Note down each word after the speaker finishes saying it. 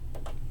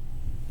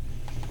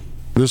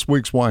This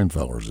week's Wine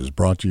Fellers is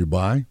brought to you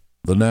by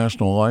the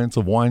National Alliance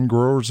of Wine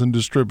Growers and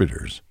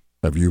Distributors.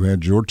 Have you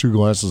had your 2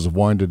 glasses of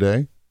wine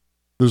today?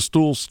 The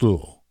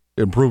Stool,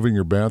 improving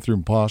your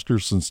bathroom posture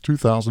since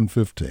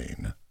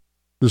 2015.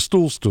 The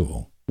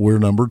Stool, we're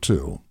number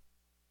 2.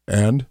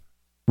 And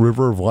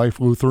River of Life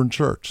Lutheran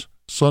Church.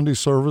 Sunday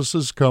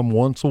services come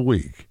once a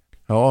week.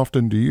 How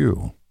often do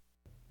you?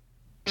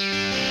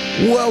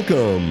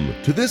 Welcome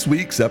to this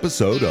week's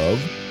episode of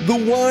The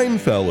Wine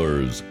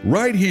Fellers,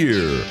 right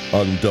here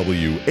on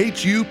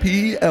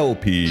WHUP-LP,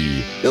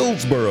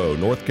 Hillsboro,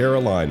 North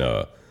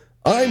Carolina.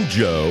 I'm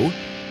Joe,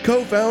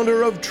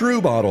 co-founder of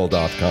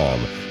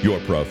TrueBottle.com, your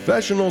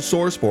professional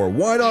source for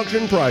wine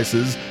auction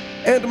prices,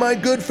 and my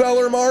good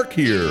feller Mark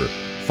here,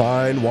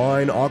 fine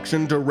wine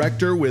auction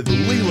director with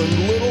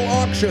Leland Little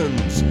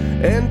Auctions.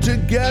 And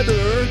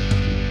together,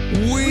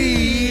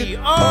 we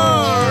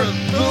are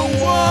the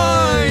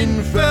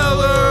Wine Fellers!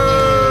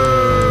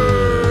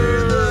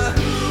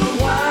 The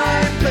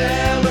Wine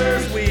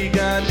Fellers, we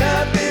got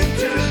nothing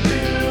to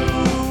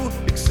do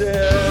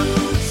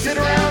except sit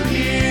around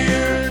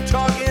here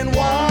talking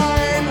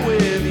wine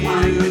with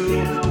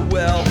you.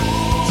 Well,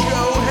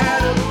 Joe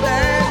had a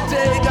bad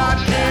day, got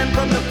canned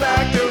from the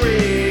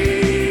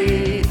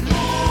factory.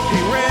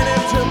 He ran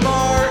into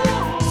Mark,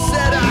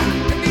 said, I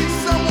need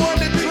someone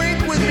to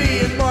drink with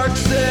me, and Mark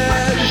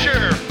said,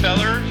 Sure,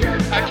 feller.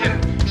 I can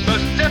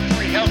most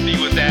definitely help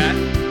you with that.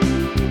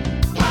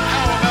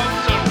 How about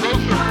some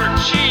Roquefort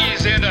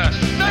cheese and a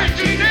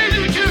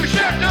 1982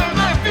 Chateau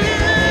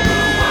Lafite?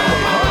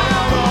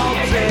 all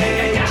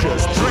day,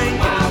 just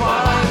drinking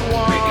fine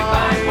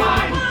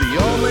wine. The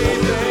only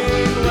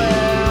thing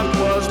left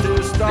was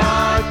to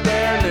start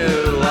their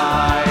new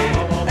life.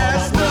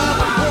 As the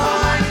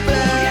Wine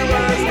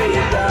Fellers, we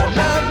got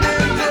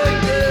nothing to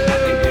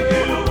do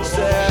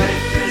except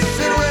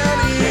sit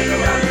around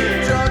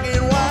here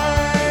talking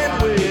wine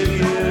with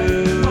you.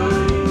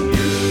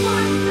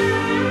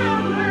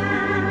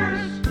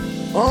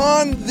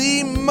 On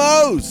the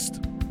most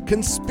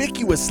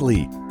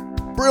conspicuously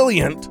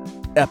brilliant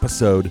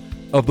episode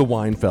of the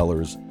Wine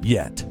Fellers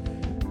yet,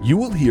 you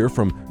will hear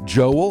from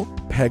Joel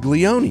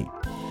Paglioni,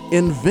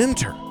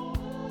 inventor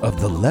of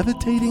the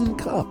Levitating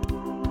Cup,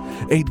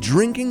 a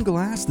drinking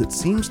glass that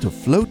seems to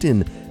float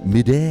in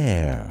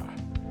midair,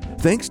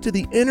 thanks to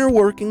the inner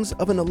workings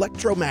of an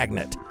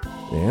electromagnet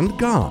and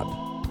God,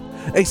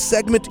 a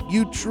segment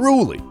you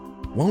truly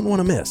won't want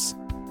to miss.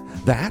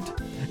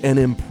 That, an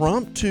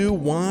impromptu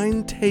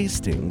wine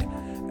tasting,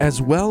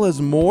 as well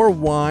as more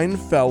Wine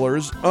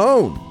Fellers'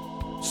 own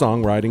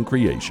songwriting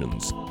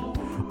creations.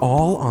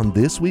 All on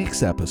this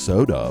week's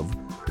episode of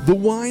The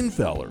Wine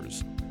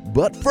Fellers.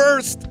 But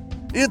first,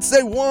 it's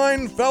a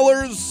Wine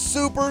Fellers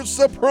Super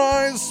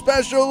Surprise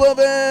Special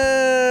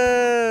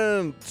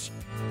Event!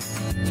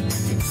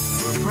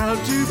 We're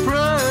proud to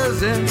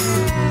present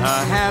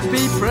a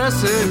happy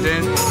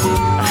precedent,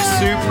 a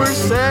super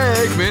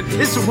segment.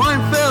 It's a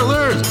Wine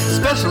Fellers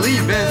special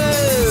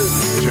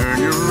event. Turn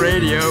your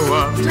radio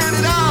up, turn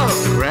it up,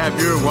 grab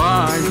your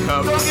wine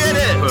cup, go get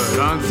it, put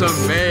on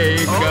some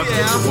makeup.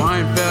 It's a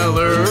Wine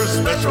Fellers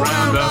special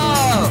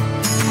roundup.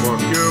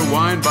 Cork your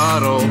wine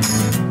bottle,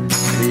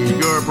 leave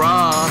your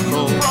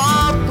brothel,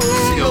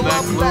 seal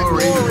that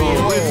chlorine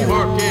hole with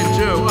Mark and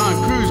Joe on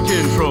cruise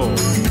control.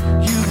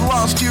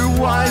 Lost your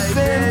wife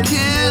and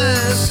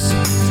kids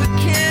to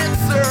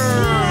cancer.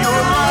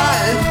 Your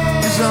life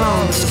is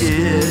on the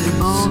skid.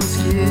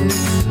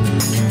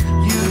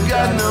 You've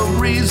got no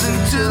reason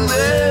to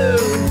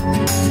live.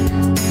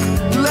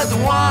 Let the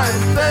Wine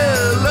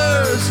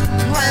Fellers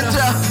plant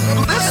a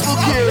blissful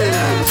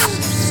kiss.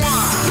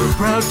 We're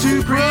proud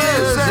to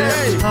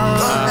present a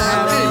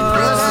happy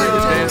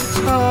president,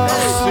 a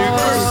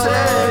super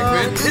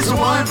segment. It's a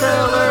Wine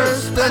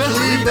Fellers special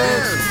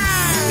event.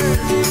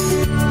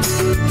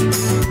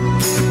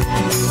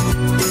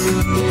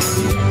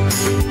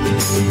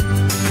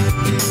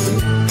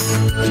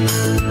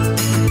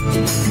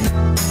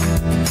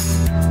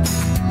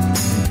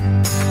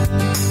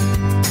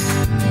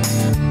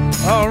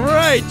 All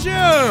right,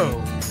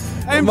 Joe.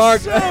 I'm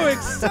Mark, so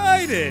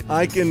excited.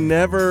 I can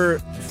never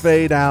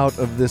fade out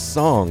of this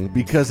song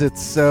because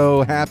it's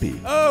so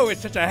happy. Oh,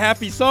 it's such a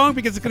happy song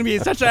because it's going to be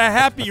such a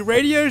happy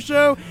radio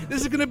show.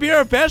 This is going to be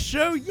our best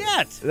show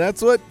yet.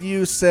 That's what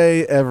you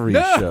say every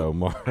show,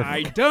 Mark.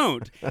 I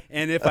don't.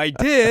 And if I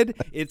did,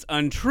 it's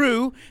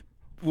untrue.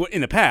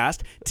 In the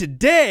past.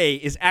 Today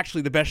is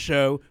actually the best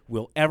show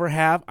we'll ever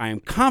have. I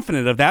am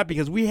confident of that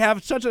because we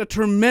have such a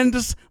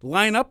tremendous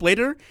lineup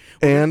later.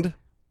 And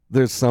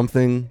there's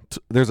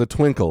there's a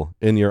twinkle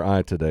in your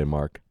eye today,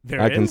 Mark.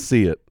 I can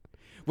see it.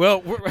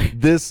 Well,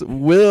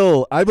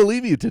 I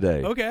believe you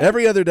today. Okay.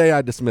 Every other day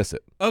I dismiss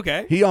it.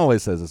 Okay. He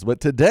always says this, but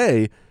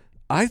today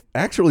I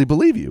actually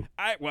believe you.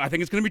 I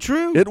think it's going to be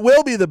true. It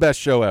will be the best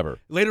show ever.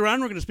 Later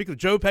on, we're going to speak with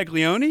Joe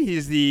Paglioni.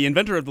 He's the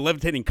inventor of the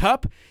levitating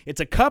cup. It's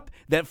a cup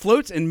that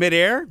floats in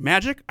midair.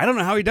 Magic. I don't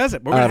know how he does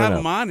it, but we're going to have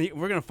him on.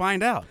 We're going to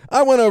find out.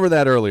 I went over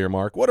that earlier,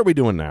 Mark. What are we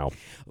doing now?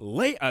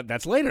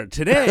 That's later.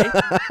 Today,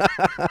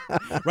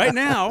 right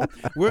now,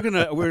 we're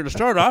gonna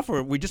start off.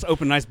 We just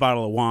opened a nice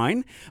bottle of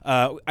wine.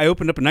 I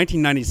opened up a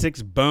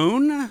 1996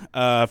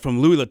 Beaune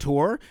from Louis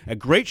Latour, a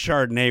great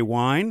Chardonnay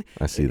wine.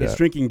 I see that. It's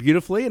drinking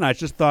beautifully, and I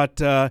just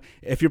thought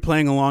if you're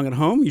playing along at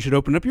home, you should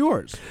open up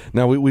yours.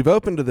 Now we've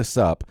opened this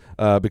up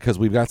because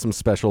we've got some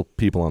special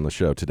people on the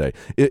show today.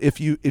 If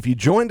you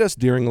joined us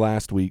during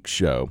last week's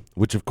show,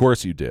 which of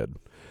course you did.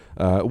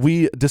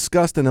 We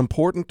discussed an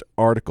important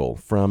article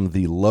from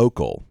The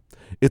Local.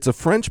 It's a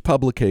French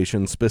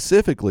publication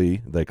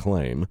specifically, they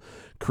claim,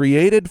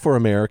 created for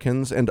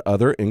Americans and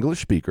other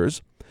English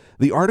speakers.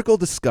 The article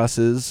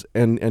discusses,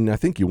 and I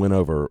think you went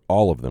over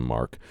all of them,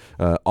 Mark,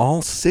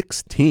 all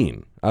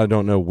 16. I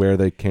don't know where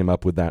they came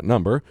up with that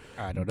number.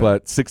 I don't know.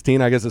 But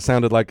 16, I guess it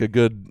sounded like a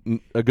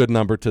good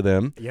number to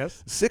them.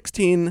 Yes.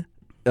 16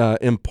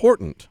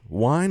 important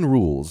wine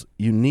rules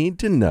you need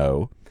to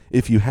know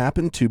if you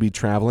happen to be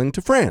traveling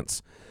to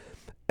France.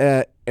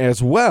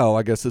 As well,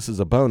 I guess this is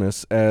a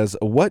bonus, as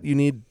what you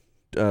need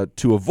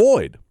to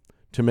avoid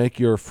to make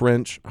your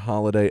French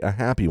holiday a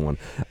happy one.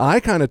 I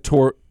kind of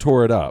tore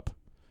it up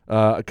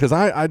because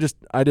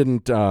I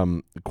didn't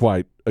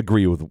quite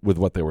agree with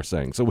what they were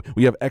saying. So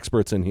we have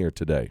experts in here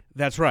today.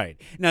 That's right.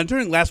 Now,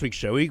 during last week's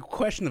show, we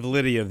questioned the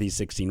validity of these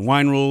 16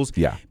 wine rules,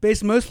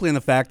 based mostly on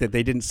the fact that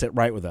they didn't sit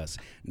right with us,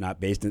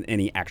 not based on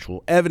any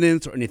actual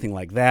evidence or anything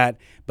like that,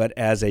 but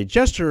as a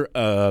gesture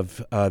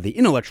of the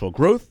intellectual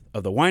growth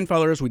of the wine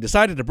fellers, we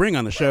decided to bring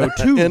on the show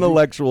two...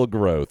 Intellectual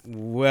growth.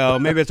 Well,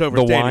 maybe it's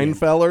overstating The wine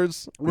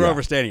fellers? We're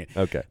overstating it.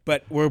 Okay.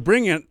 But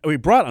we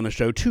brought on the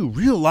show two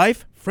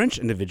real-life French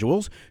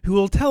individuals who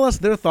will tell us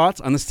their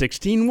thoughts on the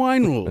 16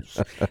 wine rules.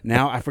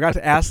 Now, I forgot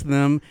to ask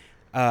them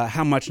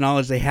how much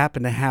knowledge they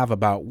happen to have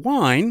about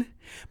wine,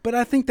 but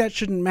I think that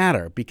shouldn't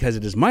matter because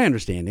it is my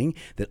understanding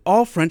that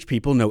all French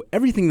people know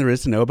everything there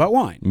is to know about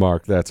wine.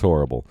 Mark, that's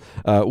horrible.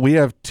 We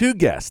have two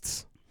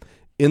guests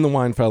in the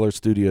Wine Feller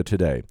studio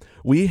today.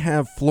 We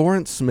have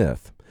Florence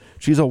Smith.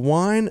 She's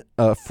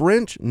a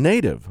French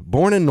native,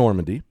 born in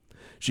Normandy.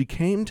 She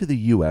came to the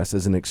U.S.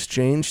 as an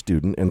exchange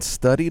student and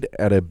studied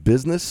at a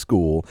business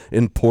school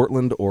in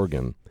Portland,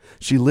 Oregon.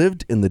 She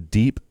lived in the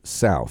Deep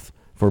South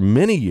for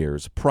many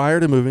years prior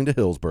to moving to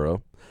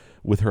Hillsborough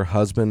with her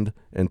husband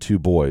and two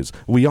boys.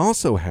 We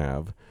also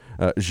have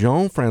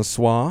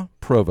Jean-Francois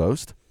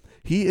Provost.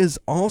 He is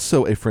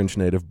also a French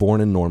native born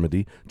in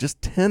Normandy,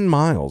 just 10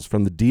 miles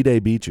from the D-Day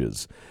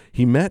beaches.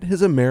 He met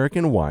his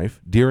American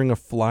wife during a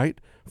flight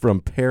from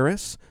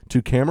Paris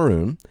to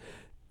Cameroon.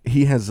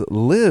 He has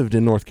lived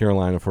in North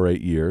Carolina for 8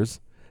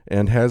 years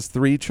and has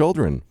 3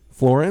 children.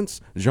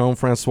 Florence,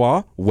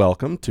 Jean-Francois,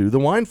 welcome to the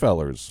Wine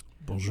Fellers.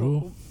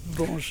 Bonjour.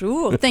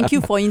 Bonjour. Thank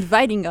you for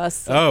inviting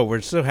us. Oh, we're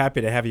so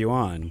happy to have you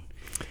on.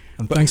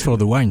 And thanks for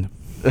the wine.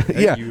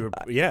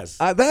 Yes.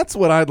 That's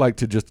what I'd like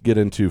to just get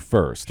into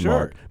first, Sure.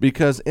 Mark.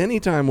 Because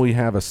anytime we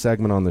have a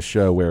segment on the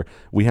show where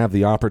we have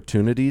the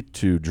opportunity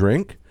to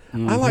drink,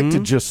 I like to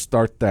just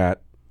start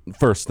that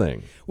first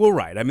thing. Well,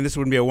 right. I mean, this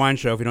wouldn't be a wine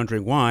show if you don't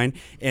drink wine.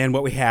 And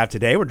what we have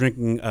today, we're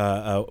drinking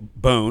a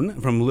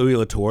Beaune from Louis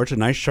Latour. It's a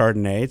nice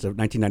Chardonnay. It's a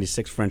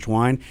 1996 French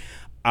wine.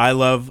 I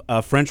love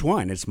French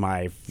wine. It's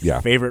my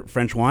favorite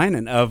French wine.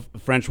 And of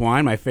French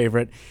wine, my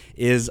favorite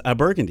is a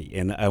Burgundy.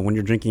 And when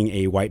you're drinking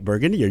a white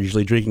Burgundy, you're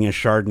usually drinking a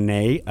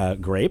Chardonnay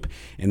grape.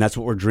 And that's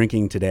what we're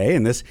drinking today.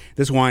 And this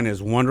wine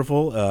is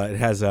wonderful. It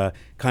has a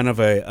kind of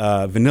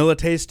a vanilla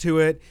taste to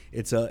it.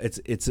 It's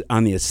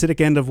on the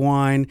acidic end of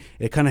wine.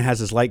 It kind of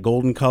has this light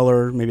golden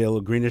color, maybe a little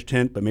greenish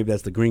tint, but maybe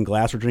that's the green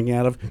glass we're drinking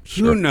out of.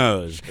 Who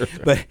knows? Sure.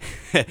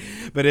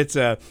 But it's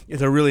a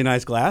really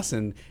nice glass,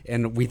 and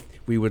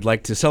we would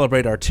like to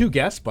celebrate our two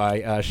guests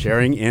by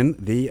sharing in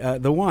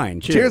the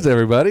wine. Cheers,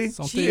 everybody.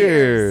 Santé.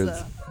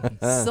 Cheers.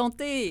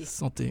 Santé.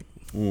 Santé.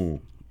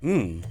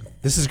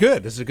 This is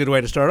good. This is a good way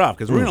to start off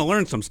because we're going to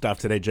learn some stuff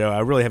today, Joe. I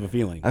really have a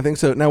feeling. I think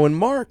so. Now, when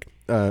Mark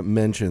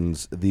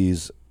mentions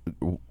these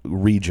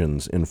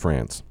regions in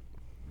France,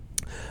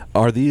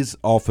 are these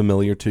all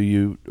familiar to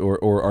you,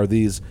 or are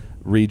these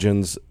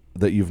regions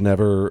that you've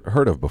never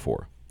heard of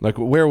before? Like,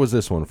 where was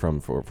this one from,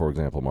 for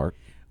example, Mark?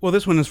 Well,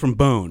 this one is from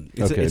Beaune.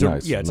 It's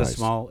nice. It's nice. a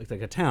small, it's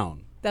like a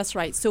town. That's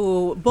right.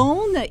 So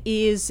Beaune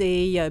is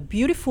a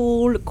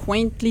beautiful,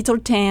 quaint little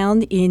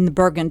town in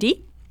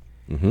Burgundy.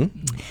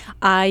 Mm-hmm.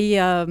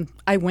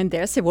 I went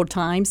there several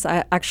times.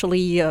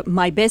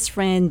 My best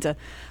friend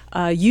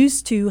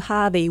used to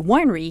have a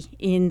winery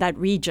in that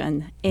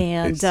region,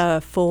 and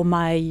for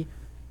my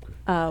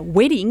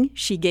wedding,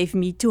 she gave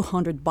me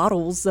 200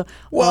 bottles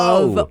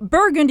of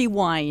Burgundy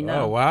wine.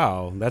 Oh,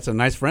 wow. That's a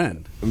nice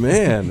friend.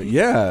 Man,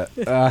 yeah.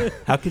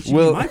 How could she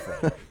be my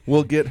friend?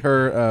 We'll get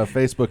her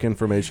Facebook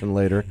information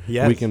later.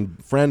 Yes. We can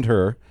friend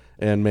her,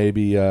 and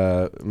maybe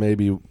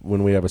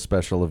when we have a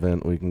special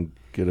event, we can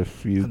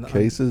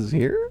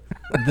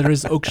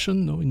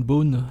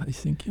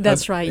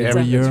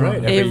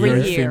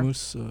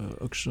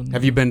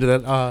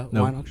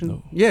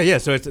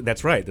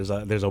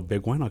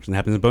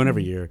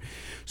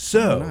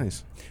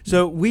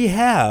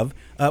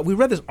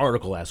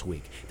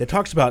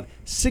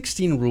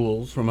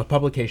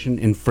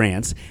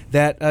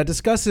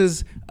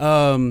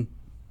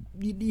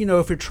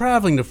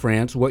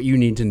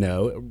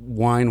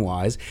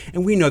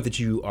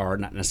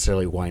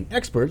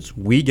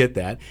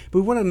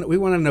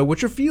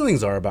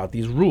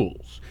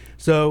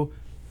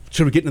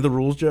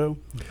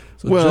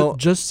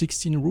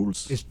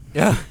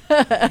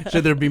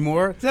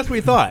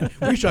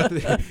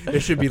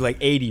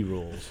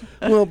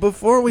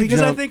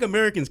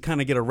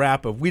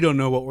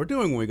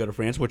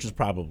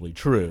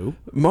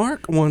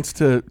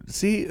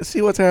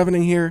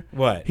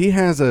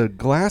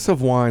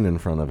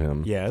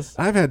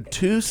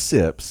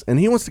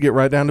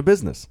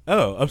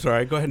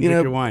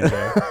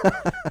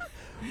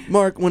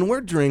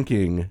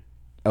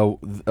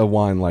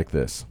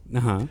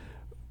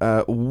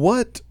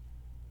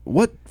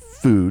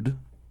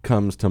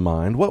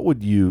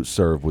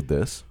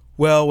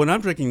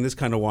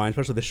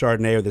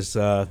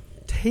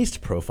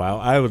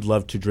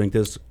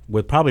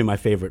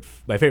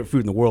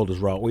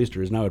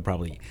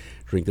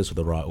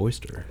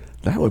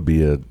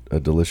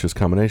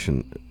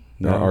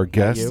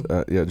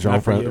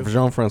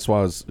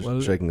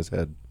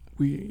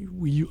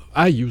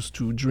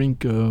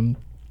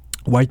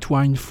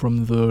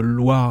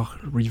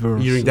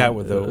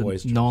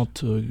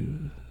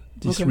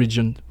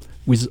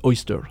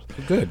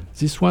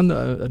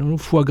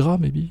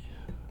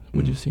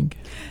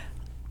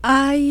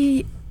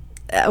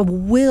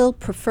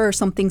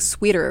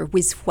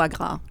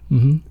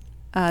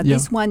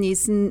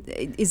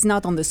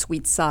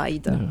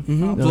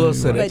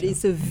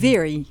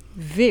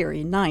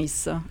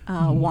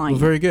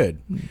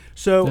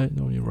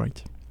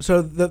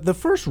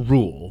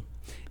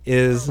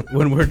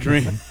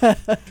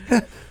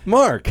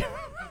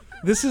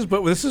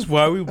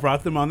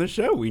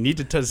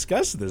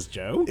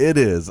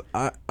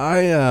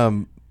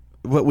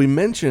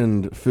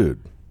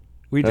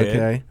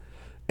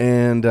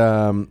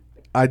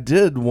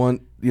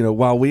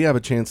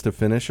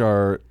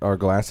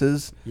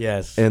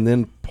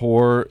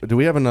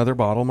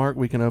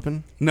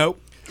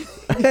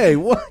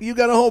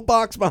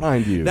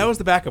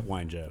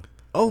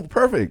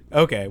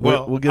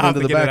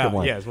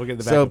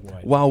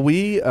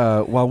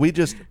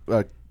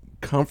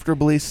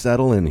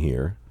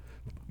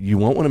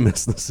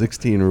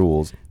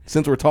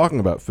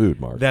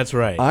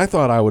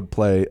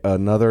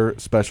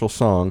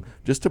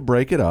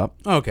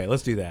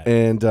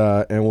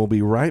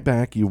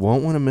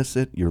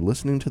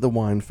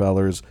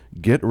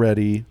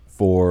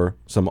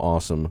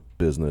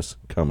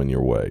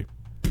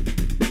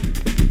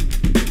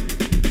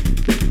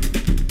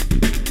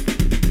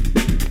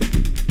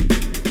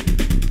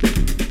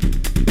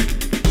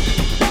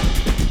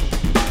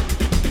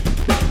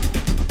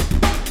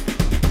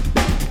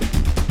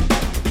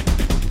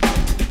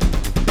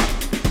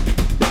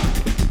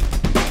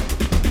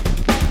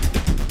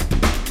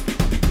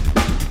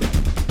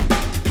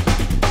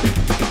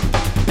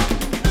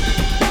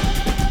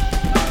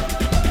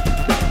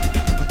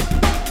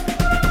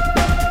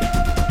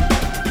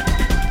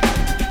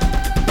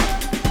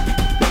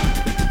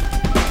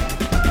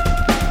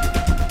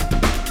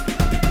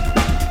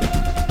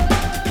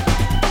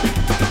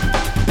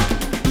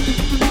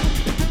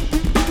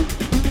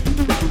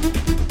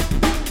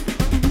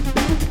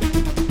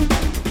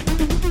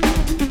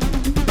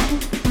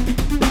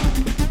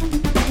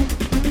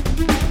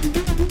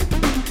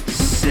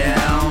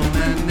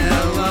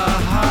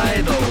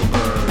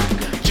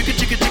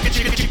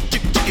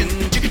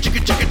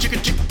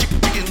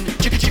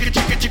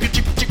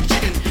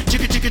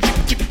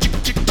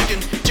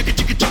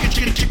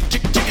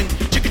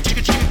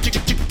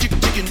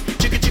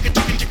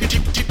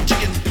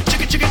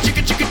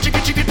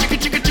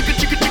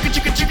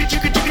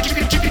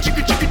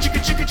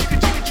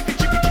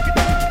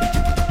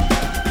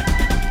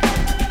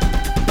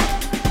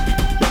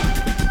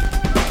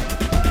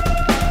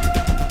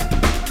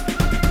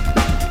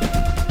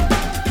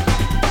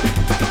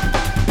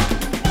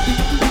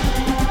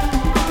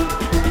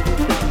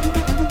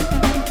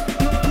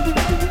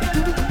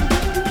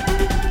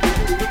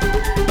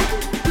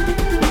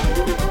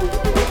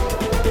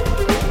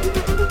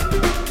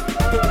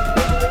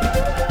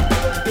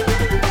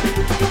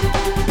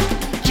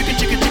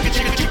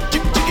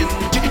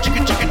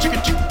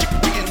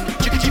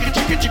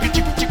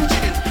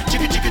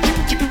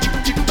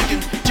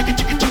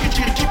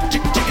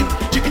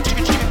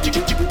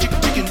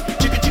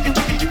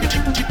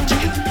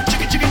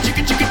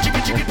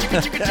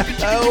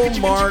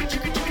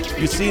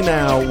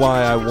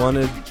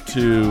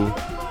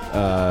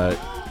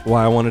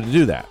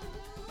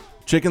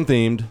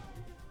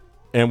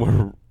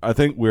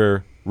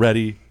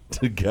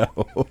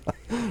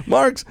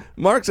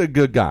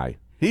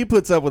He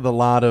puts up with a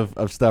lot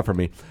of stuff from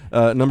me.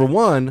 Number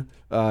one,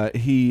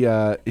 he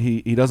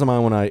doesn't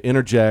mind when I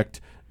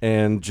interject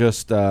and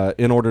just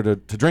in order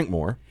to drink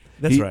more.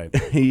 That's right.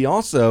 He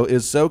also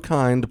is so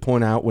kind to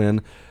point out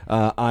when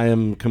I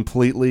am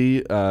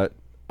completely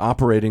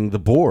operating the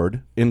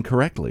board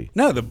incorrectly.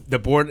 No, the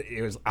board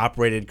is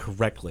operated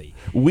correctly.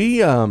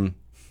 We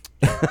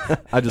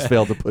I just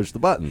failed to push the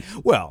buttons.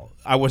 Well,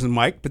 I wasn't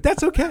Mike, but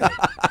that's okay.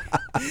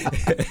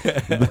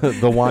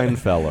 The wine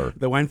feller.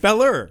 The wine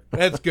feller.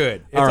 That's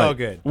good. It's all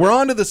good. We're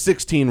on to the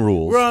 16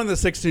 rules. We're on the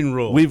 16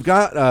 rules. We've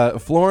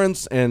got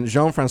Florence and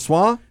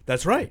Jean-Francois.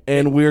 That's right.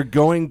 And we're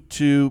going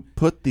to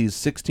put these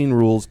 16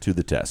 rules to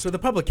the test. So the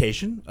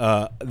publication,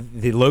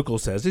 the local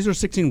says, these are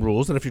 16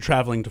 rules that if you're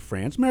traveling to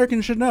France,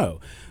 Americans should know.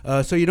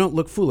 So you don't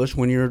look foolish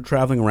when you're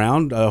traveling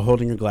around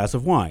holding your glass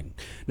of wine.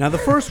 Now, the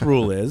first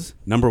rule is,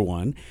 number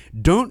 1,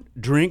 don't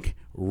drink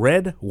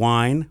red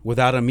wine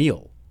without a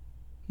meal.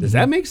 Does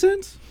that make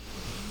sense?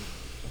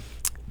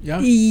 Yeah.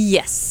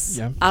 Yes.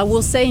 Yeah. I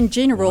will say in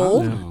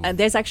general, Wow.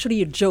 there's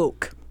actually a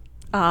joke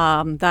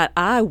that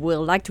I would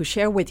like to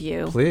share with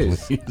you.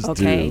 Please.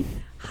 Okay.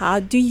 How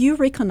do you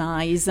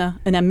recognize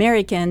an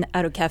American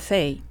at a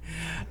cafe?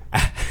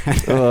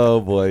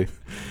 Oh, boy.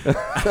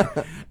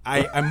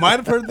 I might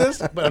have heard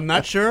this, but I'm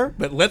not sure.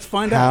 But let's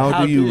find out.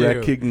 How do you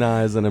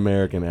recognize an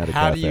American at a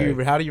How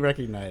cafe? how do you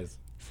recognize?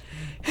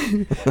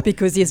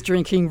 Because he's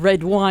drinking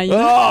red wine.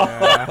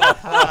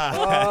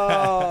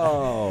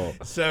 Oh.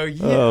 So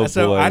Oh,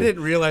 so boy. I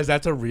didn't realize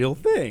that's a real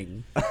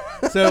thing.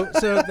 So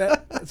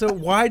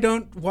why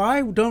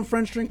don't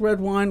French drink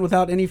red wine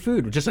without any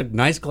food? Just a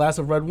nice glass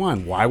of red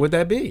wine. Why would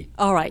that be?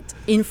 All right.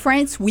 In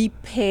France, we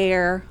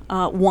pair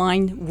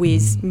wine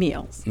with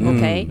meals.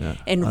 Okay.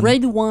 And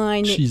red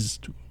wine. Cheese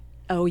too.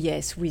 Oh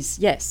yes,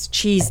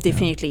 cheese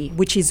definitely,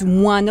 which is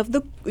one of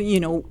the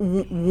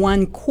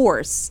one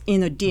course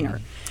in a dinner.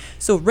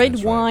 So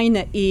red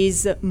wine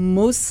is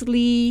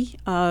mostly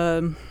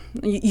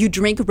you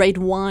drink red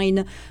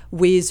wine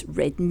with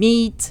red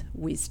meat,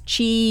 with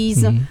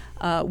cheese.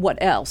 What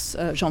else,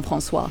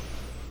 Jean-François?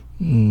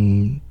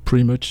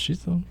 Pretty much it.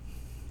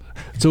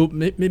 So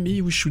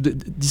maybe we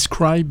should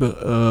describe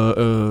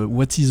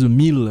what is a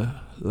meal,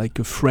 like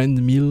a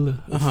friend meal.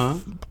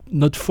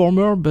 Not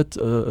former, but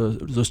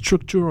the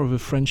structure of a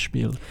French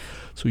meal.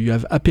 So you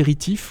have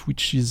apéritif,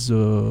 which is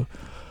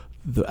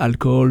the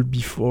alcohol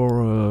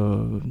before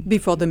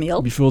the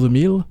meal. Before the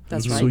meal.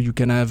 That's So right. you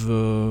can have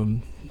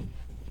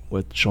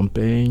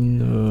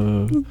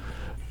champagne,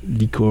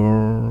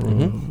 liquor,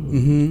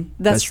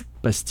 That's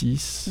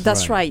pastis.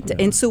 That's right.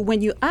 And so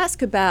when you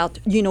ask about,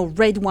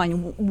 red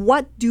wine,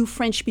 what do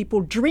French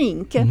people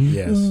drink,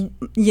 Yes.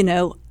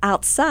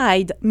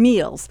 outside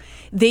meals?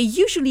 They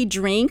usually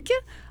drink,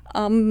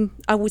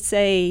 I would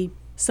say,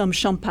 some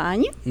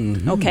champagne,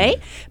 okay?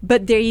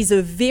 But there is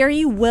a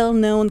very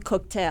well-known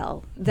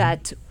cocktail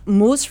that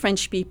most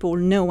French people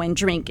know and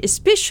drink,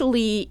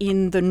 especially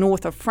in the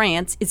north of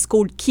France. It's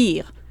called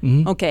kir,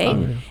 okay? Oh,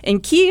 yeah.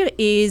 And kir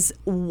is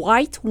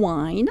white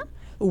wine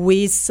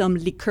with some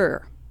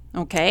liqueur.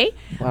 Okay.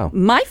 Wow.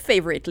 My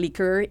favorite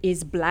liqueur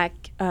is black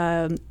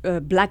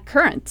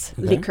currant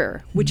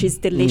liqueur, which is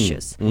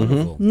delicious.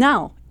 Wonderful.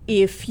 Now,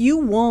 if you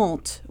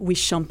want with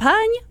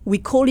champagne, we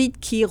call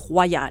it kir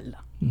royal.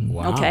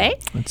 Wow. Okay.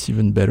 That's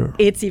even better.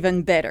 It's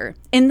even better.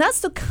 And that's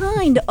the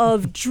kind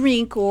of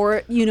drink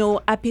or,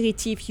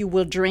 aperitif you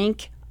will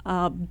drink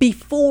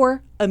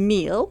before a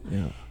meal.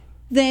 Yeah.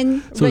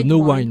 Then So red no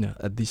wine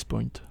at this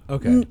point.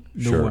 Okay. No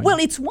Sure. wine. Well,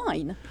 it's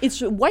wine.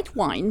 It's white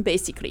wine,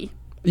 basically.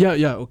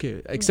 Yeah,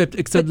 okay. Except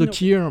But the no.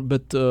 kir,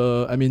 but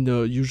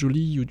usually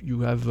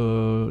you have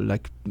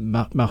like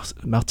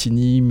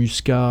martini,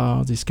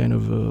 muscat, this kind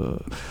of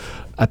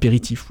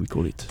aperitif we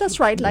call it. That's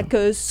right, like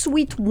a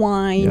sweet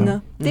wine, Yeah.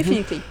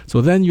 definitely.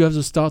 So then you have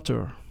the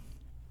starter.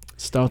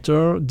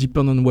 Starter,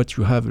 depending on what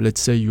you have.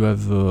 Let's say you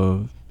have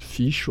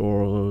fish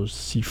or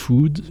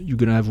seafood, you're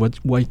gonna have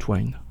white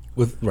wine.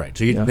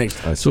 So you Yeah. make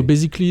So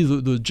basically,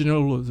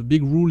 the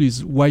big rule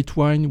is white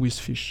wine with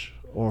fish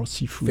or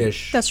seafood.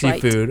 fish, That's right.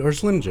 seafood, or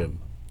Slim Jim.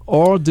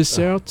 Or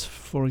dessert,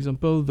 for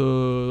example,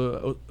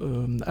 the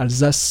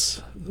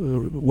Alsace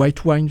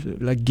white wine,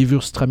 like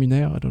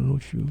Gewürztraminer. I don't know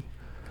if you...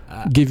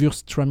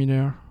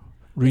 Gewürztraminer,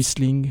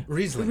 Riesling.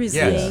 Riesling.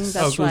 Riesling, Yes.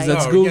 that's right.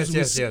 That Oh, goes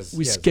yes,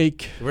 with yes.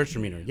 cake.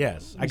 Gewürztraminer.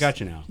 Yes, I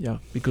got you now. Yeah,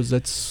 because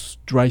that's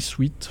dry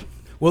sweet.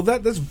 Well,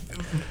 that's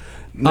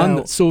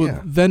And so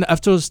then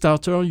after the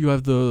starter, you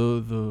have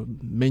the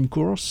main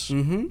course.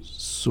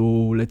 So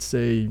let's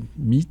say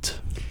meat.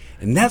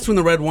 and that's when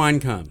the red wine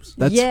comes.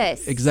 That's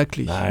Yes.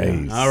 Exactly.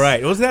 Nice. All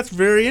right. Well, that's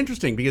very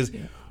interesting because,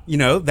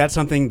 that's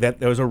something that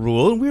there was a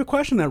rule, and we were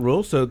questioning that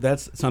rule. So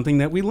that's something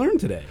that we learned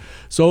today.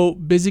 So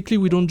basically,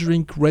 we don't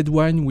drink red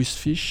wine with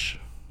fish,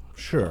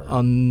 Sure.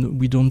 and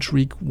we don't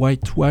drink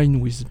white wine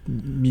with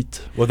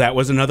meat. Well, that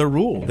was another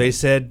rule. They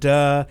said,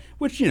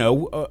 which,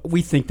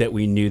 we think that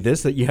we knew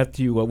this, that you have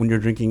to, when you're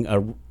drinking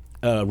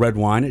a red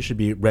wine, it should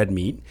be red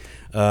meat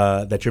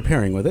that you're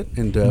pairing with it.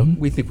 And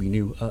we think we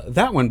knew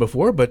that one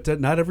before, but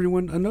not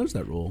everyone knows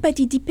that rule. But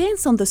it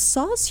depends on the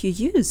sauce you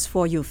use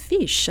for your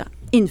fish.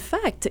 In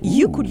fact,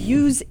 you could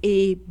use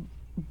a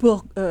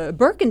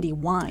Burgundy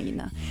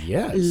wine.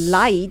 Yes.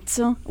 Light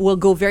will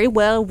go very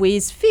well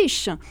with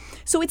fish.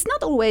 So it's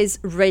not always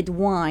red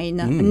wine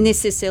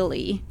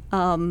necessarily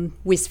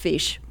with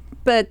fish,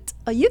 but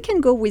you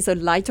can go with a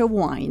lighter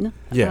wine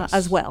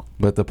as well.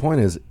 But the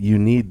point is, you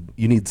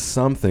need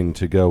something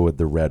to go with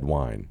the red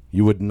wine.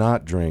 You would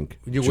not drink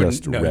You just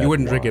wouldn't. No, red you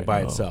wouldn't drink wine. it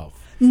by itself.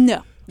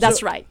 No,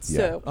 that's right.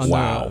 So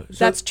Wow.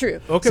 that's true.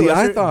 Okay. See, well,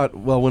 I thought,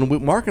 well,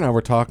 when Mark and I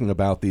were talking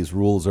about these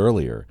rules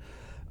earlier,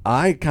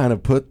 I kind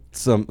of put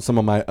some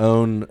of my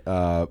own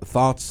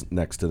thoughts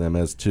next to them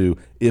as to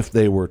if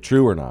they were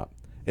true or not.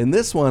 And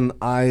this one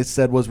I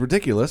said was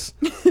ridiculous,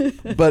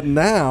 but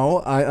now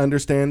I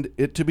understand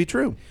it to be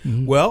true.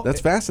 Well,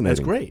 That's fascinating.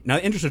 That's great. Now, in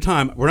the interest of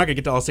time, we're not going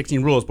to get to all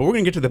 16 rules, but we're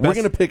going to get to the best.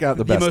 We're going to pick out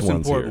the best most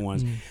ones important here.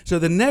 ones. So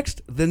the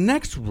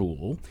next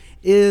rule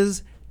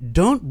is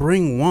don't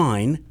bring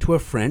wine to a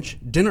French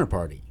dinner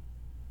party.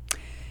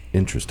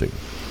 Interesting.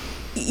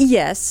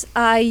 Yes,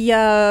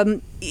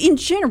 in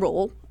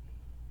general,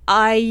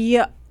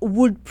 I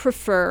would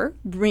prefer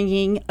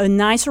bringing a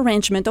nice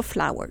arrangement of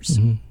flowers.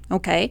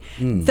 Okay,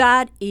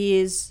 that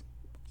is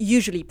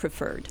usually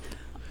preferred,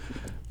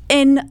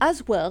 and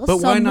as well. But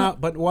why not?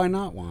 But why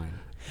not wine?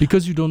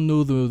 Because you don't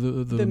know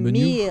the menu.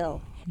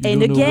 meal. You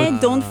And don't know again,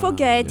 what- don't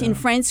forget, in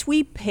France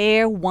we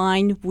pair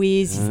wine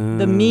with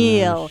the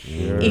meal.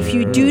 If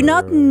you do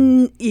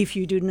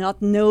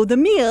not know the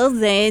meal,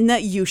 then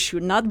you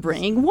should not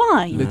bring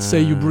wine. Let's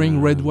say you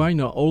bring red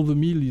wine, all the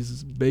meal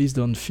is based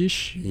on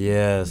fish.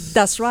 Yes.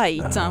 That's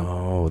right.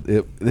 Oh,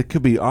 it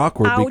could be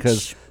awkward Ouch.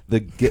 because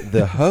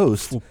the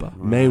host Faut pas.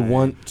 may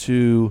want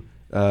to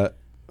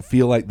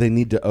feel like they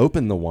need to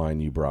open the wine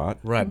you brought.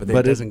 Right, but,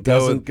 it doesn't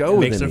doesn't go with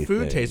makes the anything.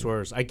 food taste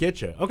worse. I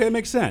get you. Okay, it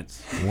makes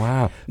sense.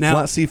 Wow.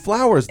 Now- see,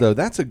 flowers though,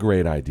 that's a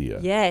great idea.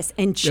 Yes,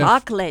 and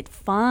chocolate,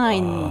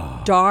 fine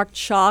dark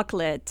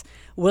chocolate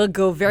will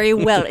go very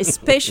well,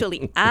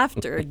 especially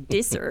after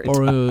dessert.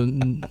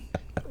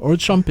 Or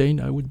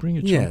champagne. I would bring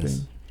a Yes.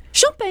 champagne.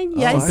 Champagne,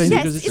 yes, Champagne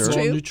yes, because it's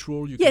more true.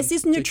 neutral. You Yes, can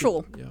it's take neutral.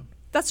 It, yeah.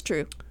 That's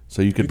true.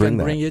 So you could You bring can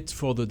that. bring it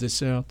for the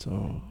dessert,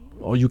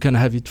 or you can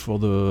have it for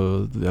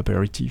the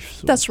aperitif.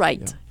 So, That's right.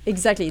 yeah.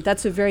 Exactly.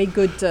 That's a very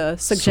good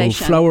suggestion.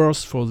 So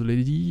flowers for the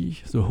lady,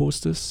 the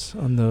hostess,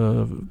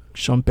 and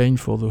champagne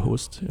for the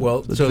host. Yeah.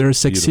 Well, That's so- very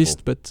sexist,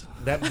 but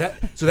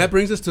So that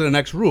brings us to the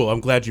next rule.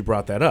 I'm glad you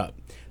brought that up.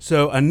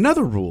 So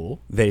another rule,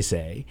 they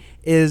say,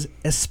 is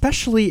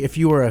especially if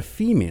you are a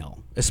female,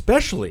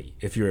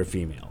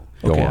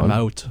 Go okay, on. I'm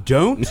out.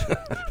 don't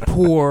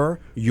pour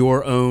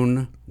your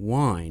own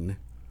wine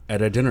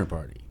at a dinner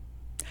party.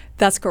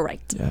 That's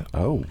correct. Yeah.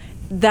 Oh.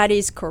 That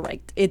is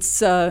correct.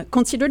 It's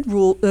considered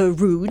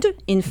rude.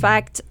 In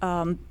fact,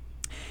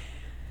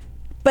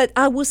 but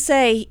I will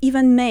say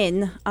even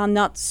men are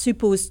not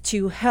supposed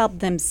to help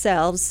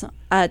themselves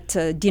at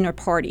a dinner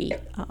party.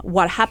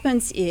 What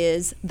happens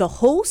is the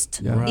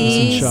host Yeah. is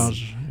in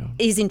charge. Yeah.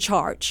 is in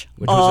charge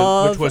Which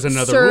of was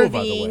another serving,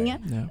 rule, by the way.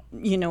 Yeah.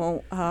 you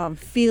know,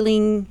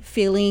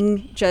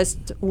 filling just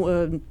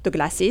the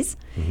glasses.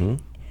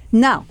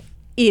 Now,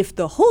 if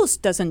the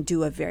host doesn't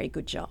do a very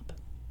good job,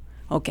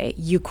 okay,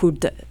 you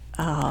could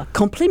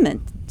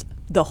compliment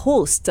the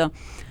host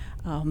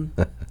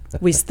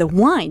with the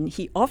wine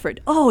he offered.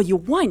 Oh, your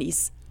wine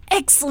is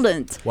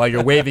excellent. While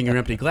you're waving your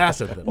empty glass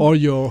at them. Or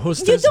your You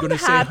hostess don't going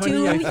to say, have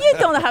honey, to. You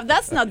don't have.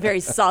 That's not very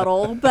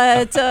subtle.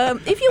 But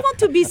if you want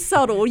to be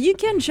subtle, you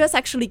can just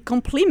actually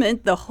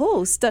compliment the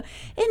host, and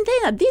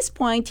then at this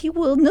point, he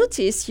will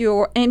notice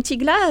your empty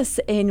glass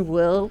and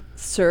will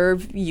serve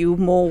you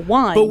more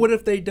wine. But what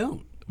if they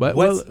don't? Well,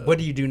 What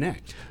do you do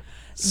next?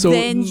 So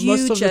Then you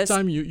most of the just-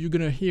 time you're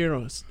going to hear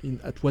us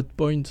at what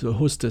point the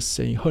hostess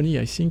saying, honey,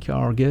 I think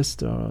our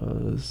guest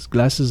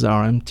glasses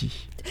are empty.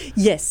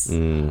 Yes.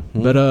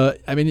 But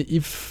I mean,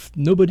 if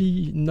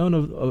none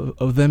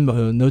of them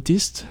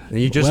noticed, And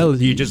you just- well,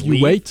 you just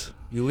leave? wait.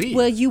 You leave.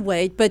 Well, you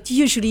wait, but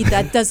usually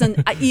that doesn't.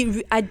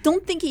 I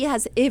don't think it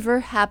has ever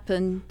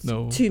happened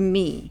No. to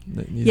me.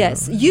 Neither.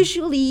 Yes,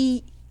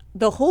 usually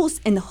the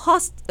host and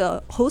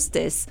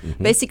hostess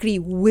basically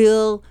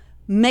will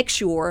make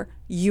sure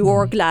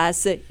your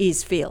glass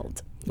is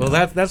filled. Well,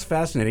 that's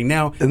fascinating.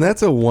 Now, And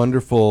that's a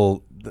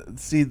wonderful.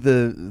 See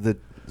the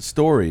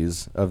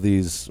stories of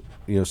these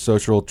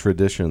social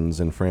traditions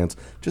in France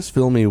just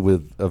fill me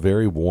with a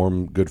very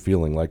warm, good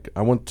feeling. Like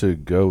I want to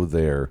go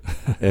there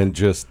and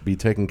just be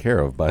taken care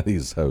of by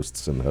these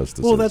hosts and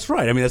hostesses. well, that's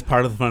right. I mean, that's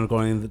part of the fun of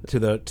going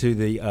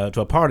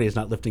to a party is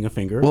not lifting a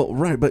finger. Well,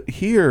 right, but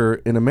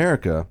here in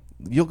America,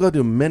 you'll go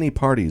to many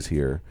parties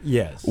here.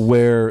 Yes.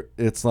 Where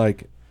it's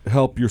like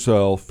help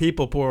yourself,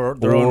 People pour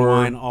their own Or-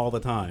 wine all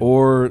the time.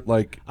 or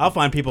like I'll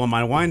find people in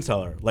my wine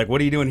cellar. Like, what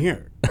are you doing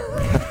here?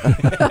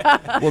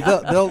 well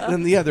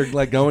they're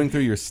like going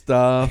through your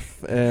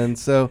stuff, and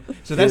so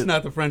So that's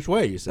not the French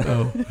way, you say.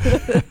 no.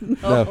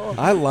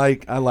 I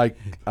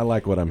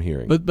like what I'm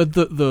hearing. But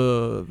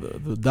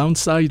the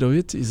downside of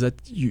it is that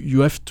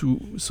you have to.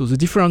 So the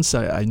difference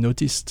I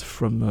noticed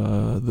from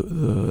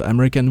the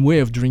American way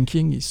of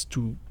drinking is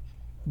to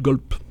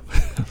gulp.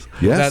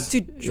 Yes.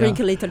 to drink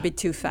a little bit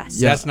too fast.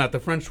 Yeah. That's not the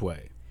French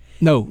way.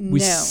 No, we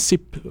No.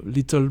 sip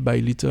little by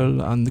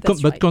little and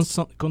That's but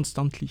right.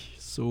 constantly.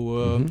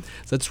 So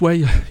that's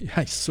why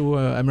I saw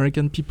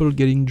American people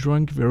getting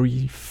drunk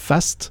very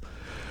fast.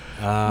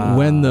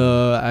 When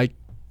I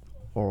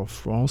or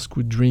France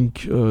could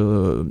drink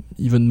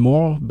even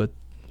more, but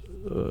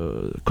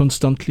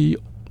constantly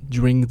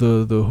during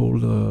the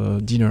whole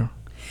dinner.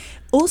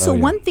 Also, Oh,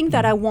 yeah. one thing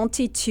that I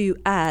wanted to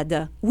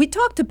add, we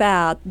talked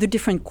about the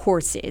different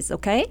courses,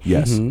 okay?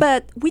 Yes.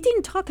 But we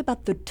didn't talk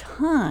about the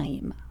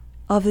time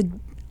of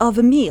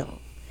a meal.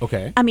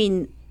 Okay. I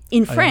mean,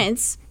 in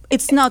France,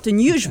 it's not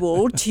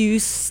unusual to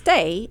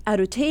stay at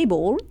a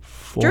table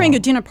during a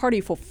dinner party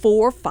for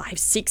 4, 5,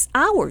 6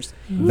 hours.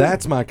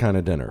 That's my kind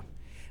of dinner.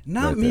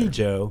 Not Right me, there.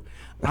 Joe.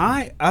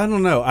 I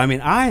don't know. I mean,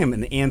 I am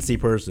an antsy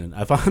person.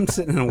 If I'm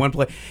sitting in one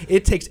place,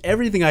 it takes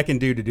everything I can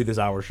do to do this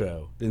hour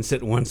show and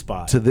sit in one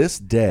spot. To this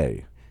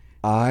day,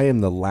 I am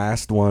the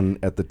last one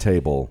at the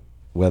table,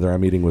 whether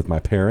I'm eating with my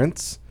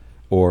parents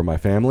or my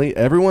family.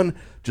 Everyone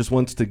just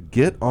wants to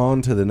get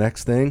on to the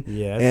next thing.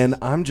 Yes. And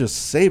I'm just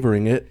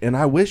savoring it, and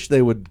I wish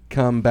they would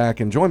come back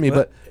and join me.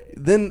 But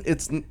then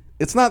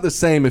it's not the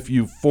same if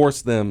you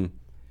force them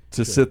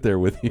to sit there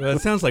with you. Well,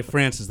 it sounds like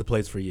France is the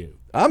place for you.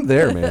 I'm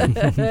there,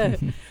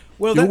 man.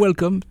 Well, You're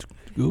welcome to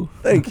go.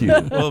 Thank you.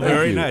 Well,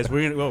 very Thank you. nice.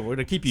 We're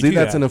gonna keep you. See, to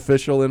that's that. an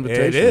official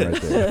invitation It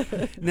right is.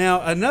 there. Now,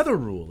 another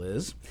rule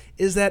is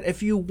that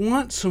if you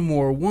want some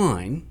more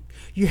wine,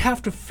 you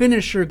have to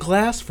finish your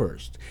glass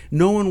first.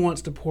 No one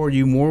wants to pour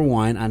you more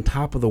wine on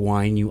top of the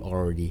wine you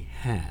already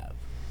have.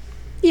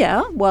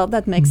 Yeah, well,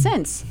 that makes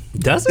sense.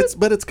 Does it?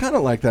 But it's kind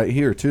of like that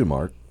here too,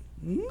 Mark.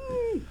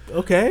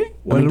 Okay.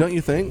 I mean, don't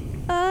you think?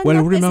 Well,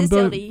 Not remember,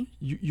 necessarily.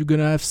 you're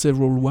gonna have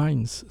several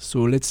wines. So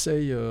let's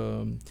say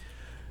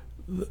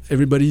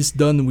everybody's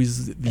done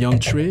with the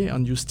entree,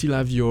 and you still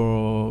have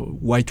your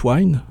white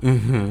wine,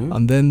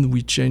 and then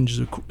we change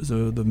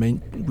the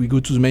main. We go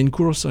to the main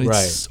course, and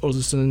it's all of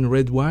a sudden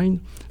red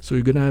wine. So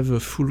you're gonna have a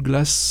full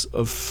glass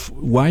of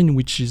wine,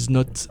 which is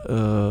not,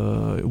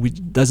 which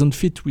doesn't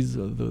fit with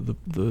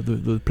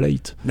the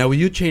plate. Now, will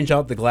you change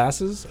out the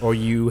glasses, or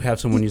you have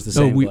someone use the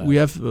No, same glass? we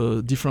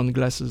have different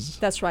glasses.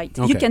 That's right.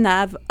 Okay. You can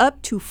have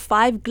up to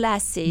 5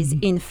 glasses,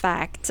 in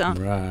fact,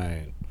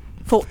 Right.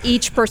 for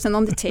each person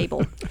on the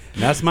table.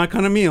 That's my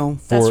kind of meal.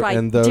 That's For- right.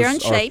 And those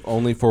Different are shape.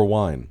 only for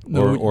wine.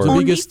 No, or the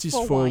Only biggest is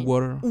for wine.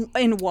 water.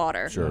 In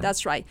water. Sure.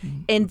 That's right.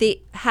 And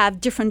they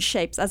have different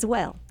shapes as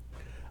well.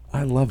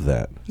 I love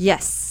that.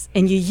 Yes.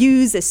 And you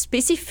use a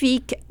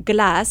specific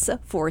glass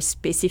for a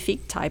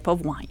specific type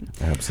of wine.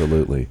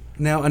 Absolutely.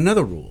 Now,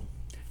 another rule: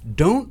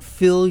 don't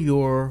fill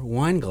your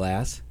wine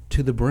glass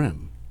to the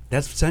brim.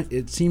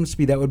 It seems to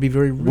be that would be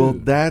very rude. Well,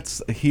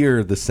 that's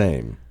here the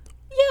same.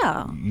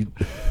 Yeah. Yeah.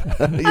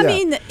 I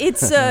mean,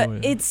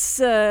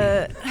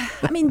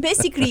 I mean,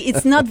 basically,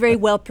 it's not very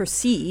well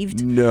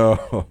perceived.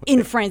 No.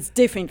 In France,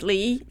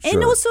 definitely. And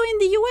Sure. also in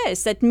the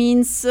US. That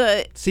means...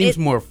 seems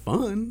more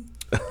fun.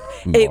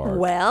 Mark.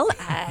 well,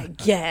 I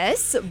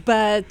guess,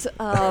 but...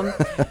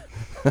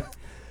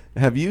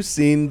 Have you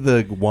seen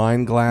the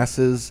wine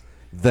glasses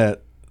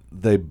that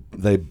they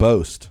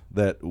boast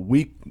that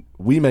we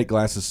make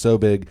glasses so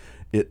big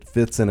it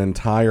fits an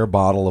entire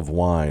bottle of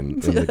wine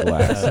in the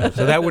glass?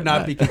 So that would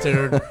not be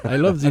considered I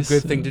love a this.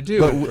 good thing to do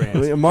But in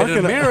France. Mark in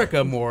and I-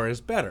 America, more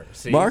is better.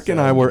 See? Mark and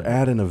So- I were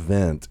at an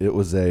event. It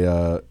was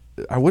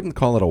I wouldn't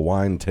call it a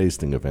wine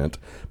tasting event,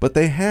 but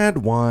they had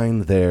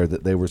wine there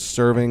that they were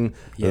serving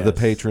the Yes.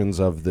 patrons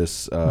of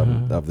this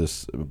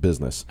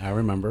business. I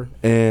remember.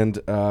 And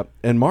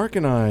Mark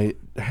and I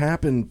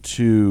happened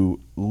to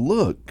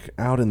look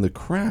out in the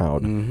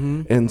crowd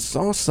and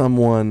saw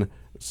someone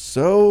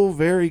so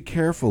very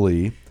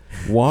carefully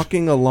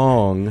walking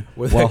along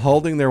while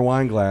holding their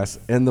wine glass,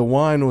 and the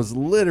wine was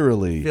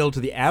literally Filled to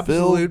the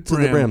absolute to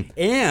the brim.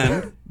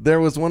 And There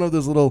was one of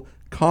those little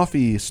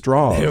coffee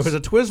straws there was a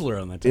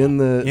Twizzler on the top. in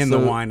the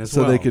wine as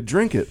so well. they could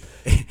drink it.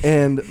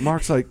 And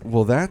Mark's like,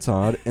 well, that's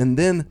odd. And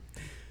then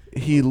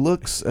he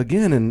looks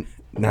again, and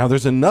now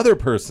there's another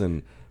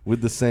person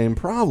with the same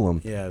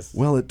problem. Yes.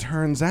 Well, it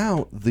turns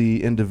out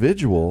the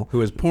individual Who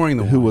was pouring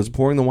the who wine. was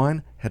pouring the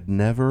wine had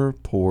never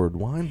poured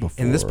wine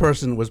before. And this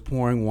person was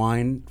pouring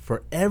wine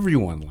for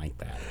everyone like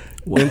that.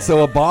 And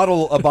so a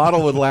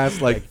bottle would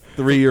last like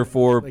 3 or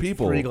 4 Like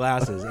people. 3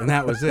 glasses, and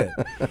that was it.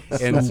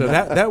 And so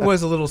that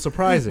was a little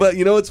surprising. But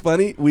you know what's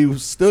funny? We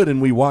stood and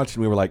we watched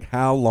and we were like,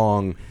 how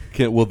long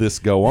will this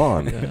go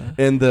on?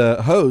 And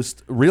the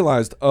host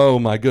realized, oh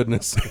my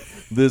goodness,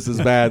 this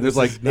is bad. There's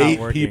like is not 8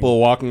 working. people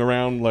walking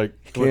around like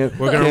we're can't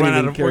gonna can't run out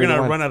even of carry the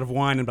wine. run out of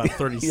wine in about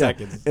 30 Yeah.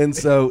 seconds. And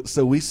so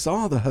we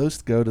saw the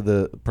host go to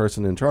the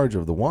person in charge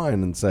of the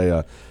wine and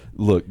say,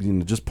 look,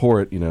 just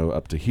pour it,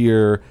 up to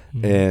here.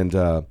 And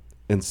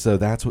so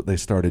that's what they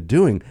started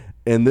doing.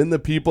 And then the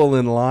people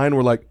in line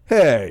were like,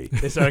 hey.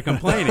 They started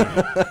complaining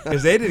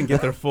because they didn't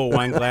get their full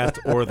wine glass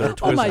or their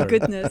Twizzler. oh, my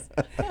goodness.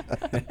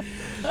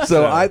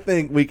 So I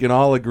think we can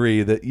all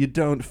agree that you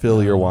don't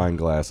fill your wine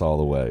glass all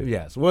the way.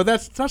 Yes. Well,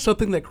 that's not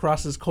something that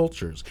crosses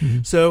cultures.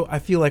 Mm-hmm. So I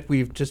feel like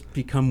we've just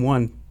become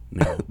one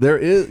No. There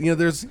is,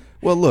 there's.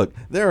 Well, look,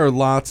 there are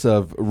lots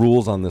of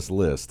rules on this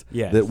list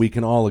Yes. that we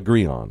can all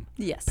agree on.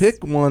 Yes.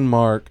 Pick one,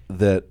 Mark,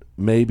 that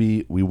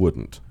maybe we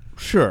wouldn't.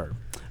 Sure.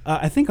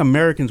 I think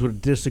Americans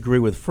would disagree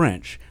with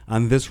French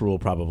on this rule,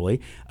 probably.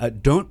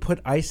 Don't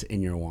put ice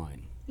in your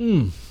wine.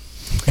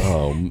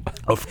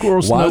 Of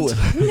course Why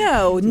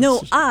not. would-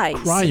 No ice.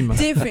 crime.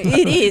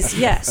 It is,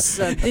 yes.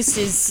 This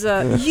is,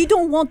 you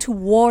don't want to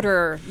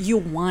water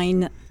your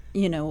wine,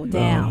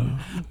 down.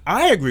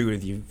 I agree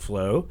with you,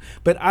 Flo,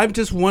 but I'm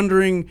just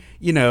wondering,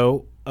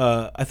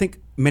 I think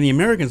many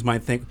Americans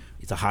might think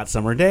it's a hot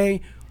summer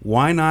day.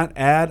 Why not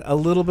add a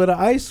little bit of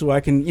ice so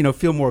I can,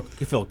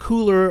 feel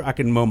cooler, I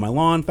can mow my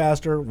lawn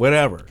faster,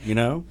 whatever,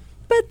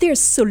 But there's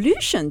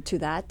solution to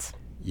that.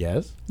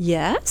 Yes?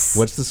 Yes.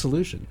 What's the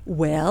solution?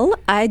 Well,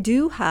 I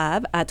do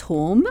have at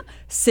home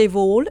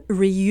several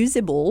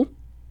reusable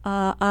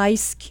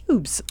ice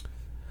cubes.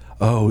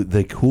 Oh,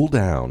 they cool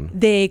down.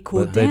 They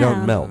cool But they don't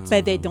down, melt.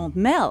 But they don't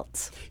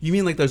melt. You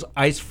mean like those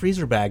ice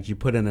freezer bags you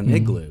put in an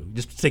igloo?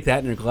 Just stick that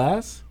in your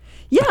glass?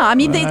 Yeah, I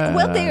mean,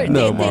 they're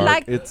No, they Mark.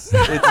 like it's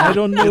I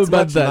don't know it's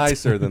about much that.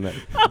 nicer than that.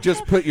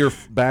 Just put your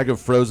bag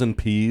of frozen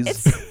peas.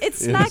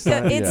 it's like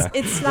inside,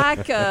 it's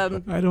like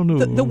I don't know.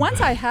 the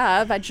ones I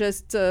have. I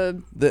just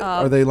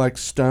Are they like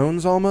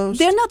stones almost?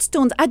 they're not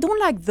stones. I don't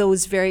like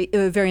those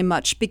very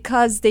much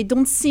because they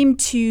don't seem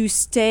to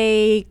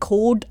stay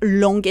cold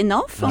long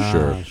enough.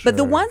 Sure. But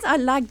the ones I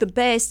like the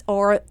best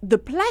are the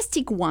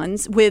plastic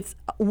ones with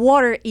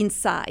water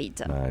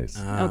inside. Nice.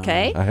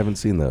 Okay. I haven't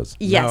seen those.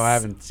 Yes. No, I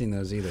haven't seen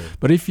those either.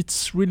 But if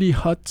it's really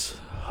hot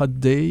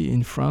day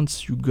in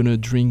France, you're gonna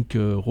drink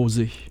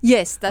rosé.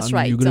 Yes, that's And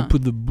right. You're gonna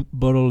put the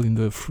bottle in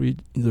the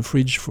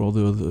fridge for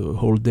the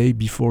whole day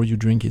before you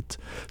drink it.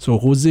 So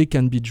rosé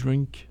can be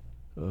drink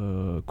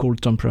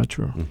cold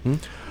temperature.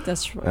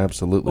 That's right.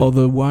 Absolutely.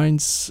 Other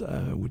wines,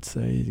 I would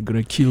say,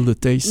 gonna kill the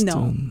taste.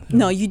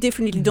 No, you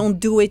definitely don't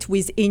do it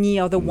with any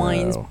other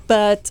wines,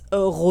 but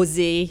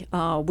rosé,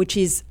 which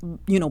is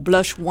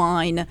blush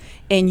wine,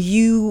 and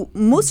you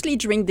mostly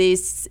drink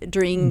this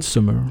during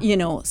summer.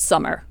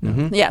 Summer.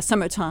 Yeah,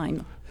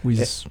 summertime.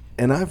 With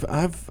And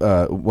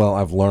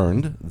I've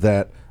learned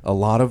that a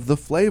lot of the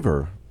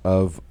flavor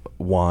of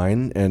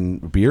wine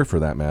and beer, for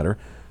that matter,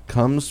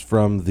 comes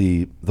from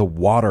the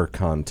water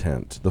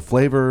content, the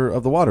flavor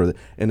of the water.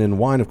 And in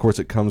wine, of course,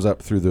 it comes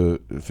up through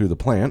the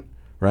plant,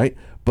 right?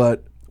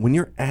 But when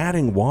you're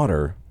adding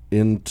water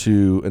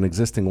into an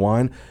existing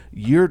wine,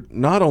 you're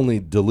not only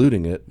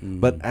diluting it,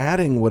 but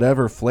adding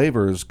whatever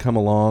flavors come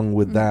along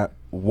with that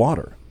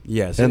water.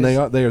 Yes. And they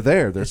are there.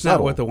 They're It's subtle.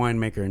 not what the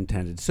winemaker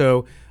intended.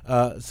 So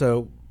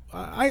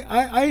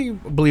I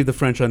believe the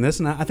French on this,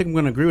 and I think I'm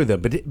going to agree with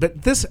them.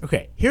 But this,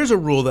 okay, here's a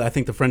rule that I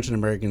think the French and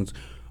Americans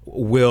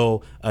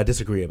will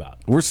disagree about.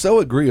 We're so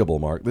agreeable,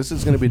 Mark. This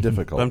is going to be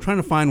difficult. But I'm trying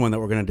to find one that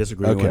we're going to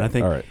disagree Okay, with. I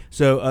think all right.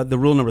 So the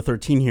rule number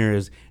 13 here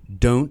is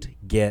don't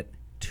get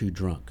too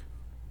drunk.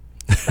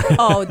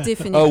 Oh,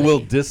 definitely. Oh, we'll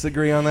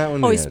disagree on that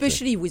one? Oh, Yeah,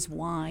 especially with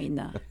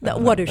wine.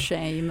 What a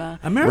shame.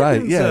 Americans,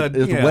 right, yeah,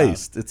 it's yeah.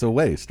 waste. It's a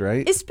waste,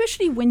 right?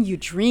 Especially when you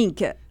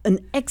drink an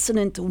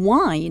excellent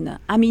wine.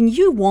 I mean,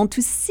 you want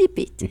to sip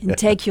it and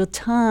take your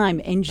time,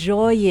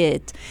 enjoy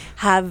it,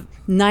 have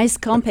nice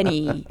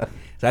company.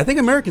 So I think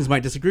Americans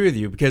might disagree with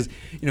you because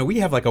we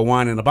have like a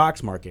wine in a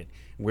box market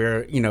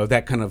where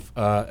that kind of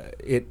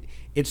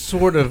it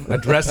sort of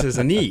addresses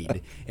a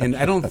need, and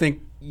I don't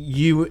think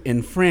you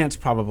in France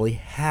probably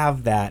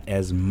have that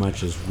as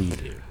much as we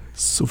do.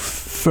 So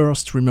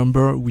first,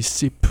 remember, we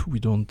sip, we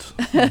don't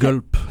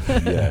gulp.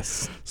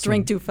 Yes. So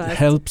Drink too fast.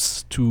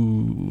 Helps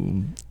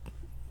to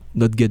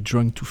not get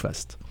drunk too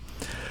fast.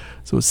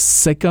 So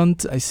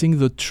second, I think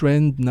the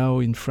trend now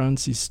in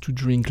France is to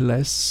drink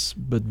less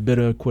but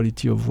better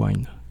quality of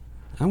wine.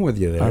 I'm with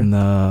you there. And,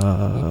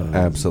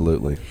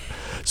 Absolutely.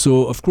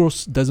 so of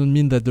course, doesn't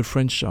mean that the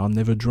French are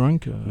never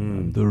drunk.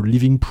 The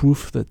living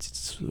proof that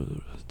it's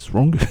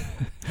wrong,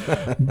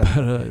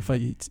 but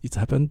it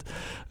happened.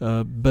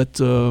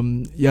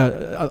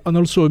 And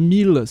also a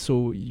meal.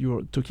 So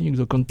you're talking.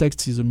 The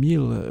context is a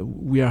meal.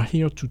 We are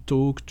here to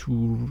talk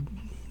to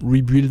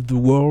rebuild the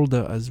world,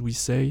 as we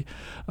say,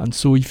 and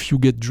so if you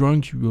get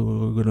drunk,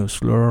 you're gonna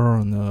slur,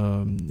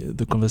 and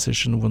the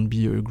conversation won't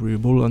be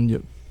agreeable, and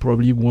you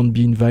probably won't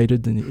be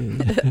invited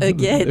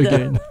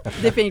again.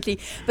 Definitely.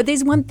 But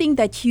there's one thing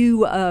that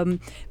you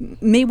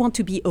may want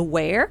to be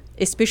aware,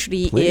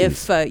 especially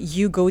Please. if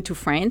you go to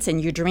France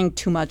and you drink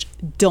too much.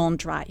 Don't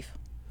drive.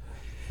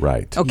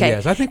 Right. Okay.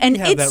 Yes, I think we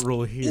have that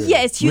rule here.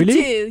 Yes, you Really?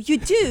 do. You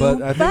do.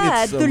 But I think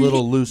it's a the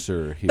little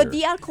looser here. But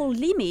the alcohol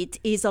limit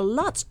is a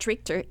lot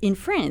stricter in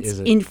France. Is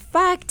it? In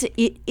fact,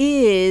 it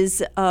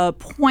is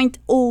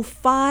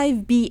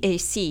 0.05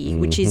 BAC,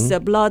 which is the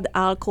blood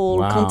alcohol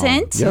Wow.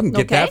 content. You can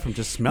get that from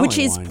just smelling which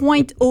is wine.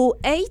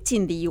 0.08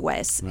 in the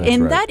US. That's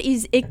and right. that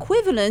is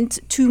equivalent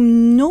to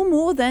no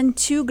more than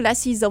 2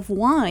 glasses of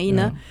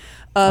wine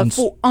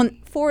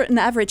for an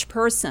average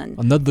person.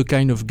 and not the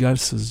kind of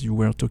glasses you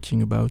were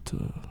talking about,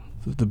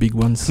 the big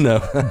ones. no.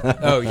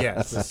 Oh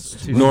yes,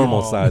 it's too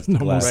Normal small. sized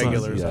Normal glasses. size,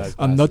 regular yes. size.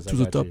 And not glasses, to I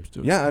the got top. you.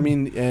 too. Yeah, I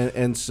mean,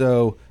 and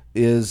so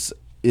is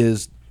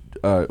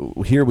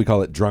here we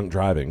call it drunk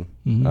driving.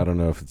 I don't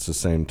know if it's the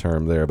same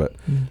term there, but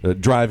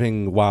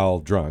driving while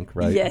drunk,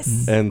 right?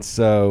 Yes. And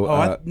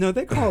so, no,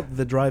 they call it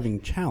the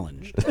driving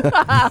challenge.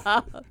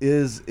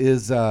 is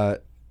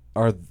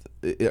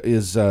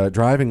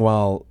driving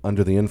while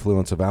under the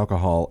influence of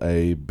alcohol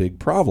a big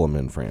problem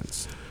in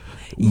France?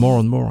 More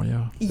and more,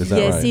 yeah. Is that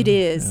Yes, right? it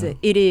is. Yeah.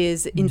 It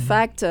is. In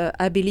fact,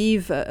 I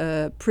believe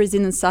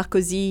President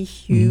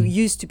Sarkozy, who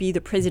used to be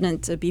the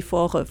president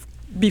before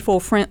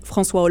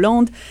François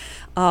Hollande,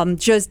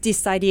 just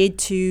decided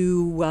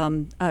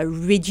to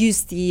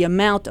reduce the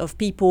amount of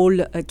people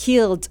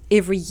killed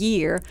every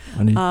year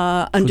And it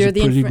under was a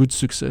the pretty good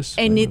success.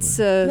 and by the it's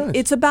way.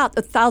 it's about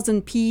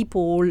 1,000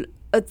 people.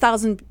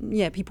 1,000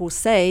 people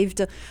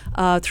saved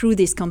through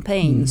this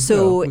campaign.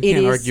 So we it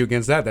can't is. argue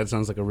against that. That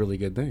sounds like a really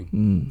good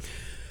thing.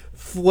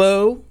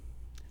 Flo,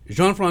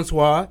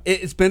 Jean-Francois,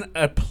 it's been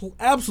an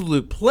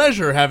absolute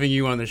pleasure having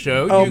you on the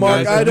show. Oh, You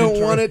Mark, guys I have been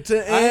don't want it to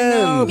end. I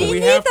know, but Me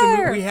we have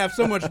neither. we have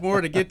so much more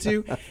to get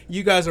to.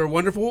 You guys are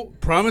wonderful.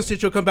 Promise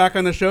that you'll come back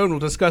on the show and we'll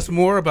discuss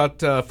more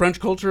about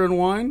French culture and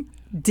wine.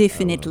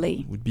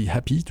 Definitely. Would be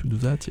happy to do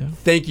that, yeah.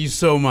 Thank you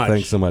so much.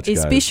 Thanks so much, guys.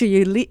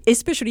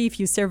 Especially if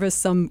you serve us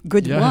some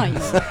good Yeah. wine.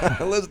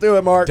 Let's do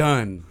it, Mark.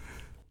 Done.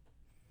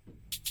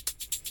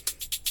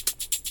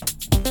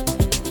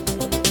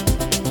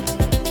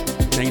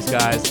 Thanks,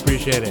 guys.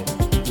 Appreciate it.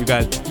 You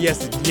guys, he has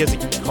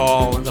to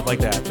call and stuff like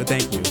that, but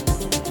thank you.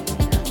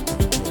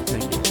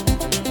 Thank you.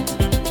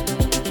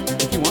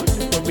 If you want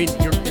to, I mean,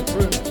 you're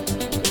through.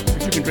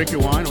 But you can drink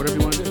your wine, whatever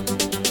you want to do.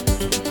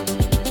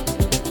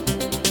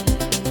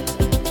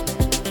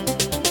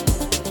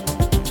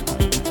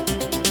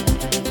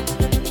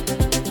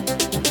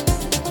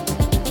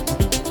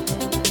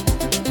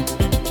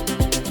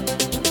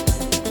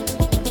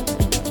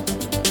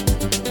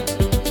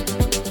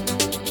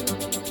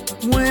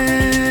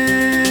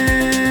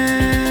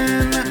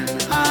 When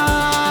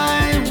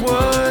I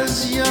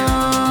was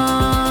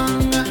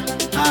young,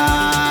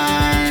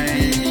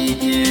 I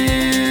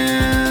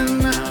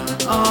began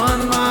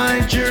on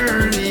my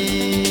journey.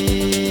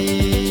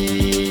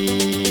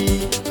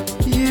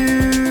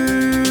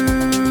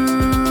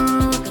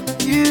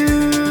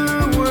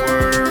 You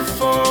were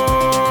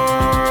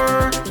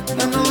for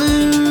an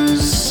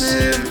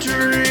elusive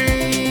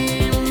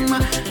dream,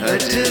 a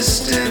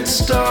distant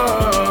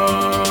star.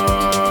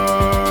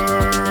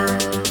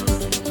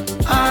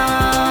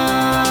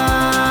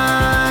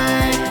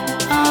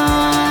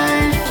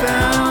 I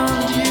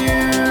found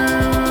you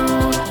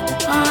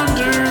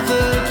under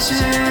the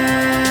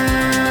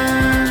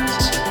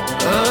tent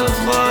of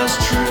lost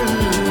truths.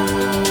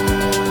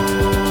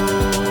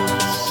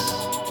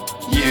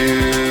 You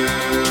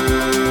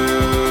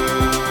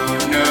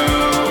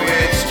know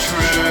it's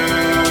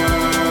true.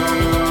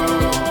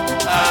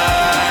 I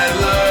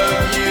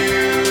love you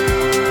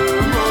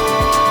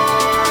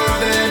more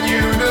than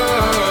you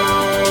know.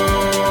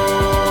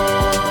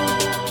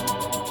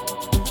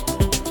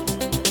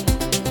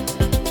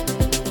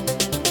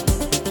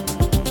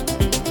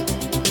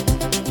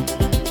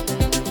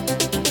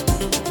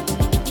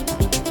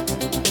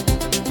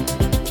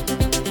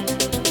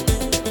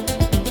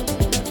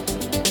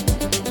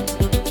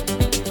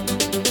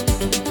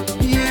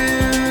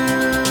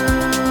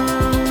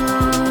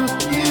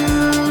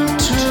 You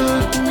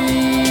took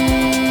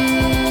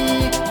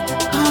me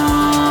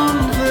on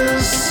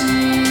the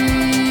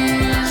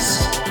seas,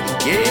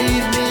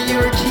 gave me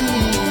your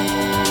key.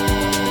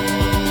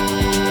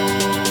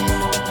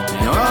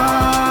 Now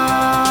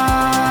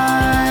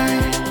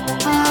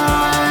I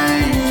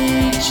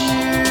need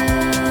you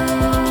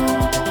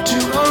to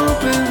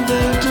open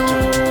the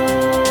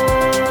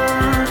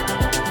door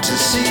to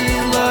see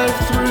life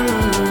through.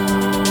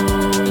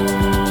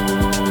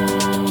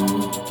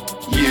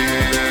 You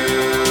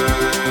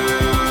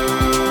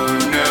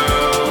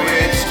know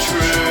it's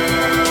true.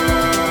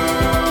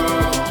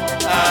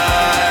 I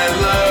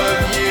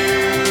love you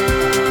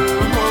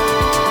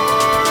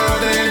more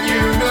than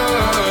you know.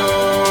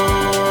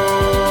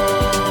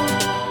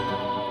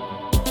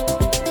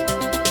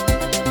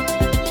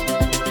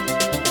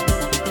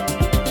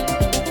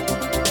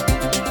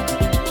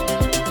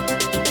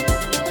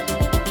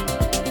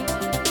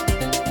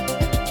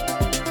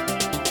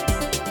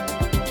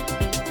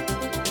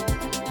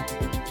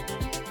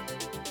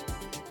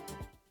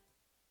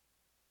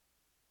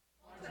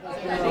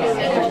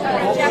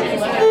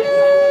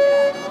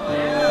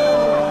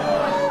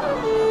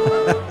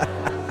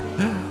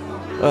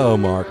 Oh,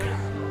 Mark,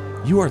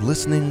 you are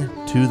listening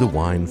to the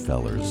Wine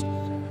Fellers.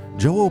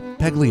 Joel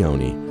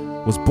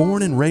Peglioni was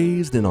born and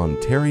raised in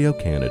Ontario,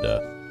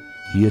 Canada.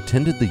 He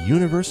attended the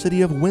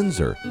University of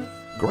Windsor,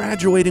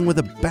 graduating with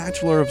a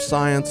Bachelor of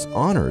Science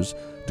honors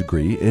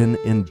degree in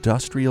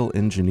Industrial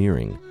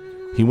Engineering.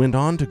 He went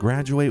on to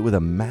graduate with a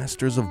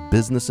Master's of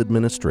Business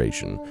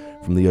Administration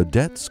from the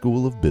Odette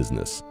School of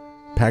Business.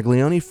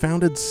 Paglioni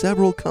founded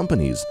several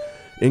companies,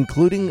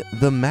 including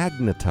the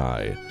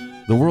Magnetie,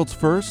 the world's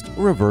first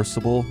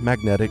reversible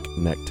magnetic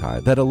necktie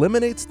that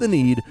eliminates the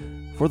need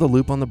for the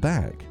loop on the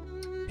back.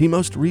 He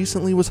most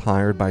recently was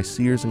hired by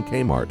Sears and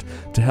Kmart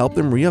to help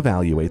them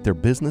reevaluate their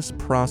business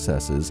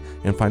processes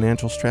and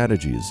financial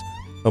strategies.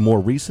 A more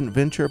recent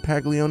venture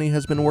Paglioni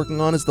has been working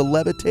on is the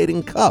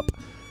Levitating Cup.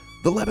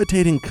 The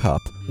Levitating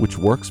Cup, which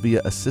works via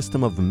a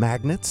system of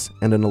magnets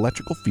and an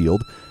electrical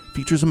field,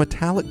 features a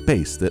metallic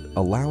base that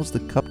allows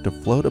the cup to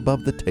float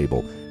above the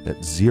table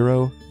at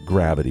zero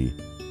gravity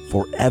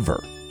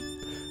forever.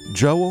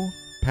 Joel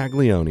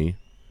Paglioni,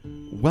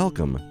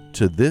 welcome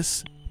to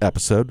this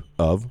episode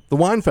of The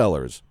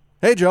Winefellers.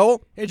 Hey,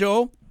 Joel. Hey,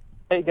 Joel.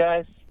 Hey,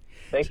 guys.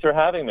 Thanks for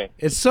having me.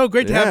 It's so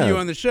great to have Yeah. you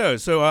on the show.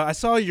 So I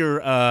saw your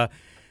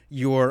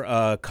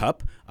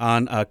cup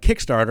on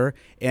Kickstarter,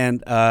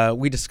 and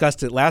we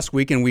discussed it last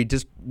week, and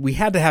we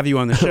had to have you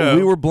on the show.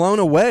 We were blown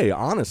away,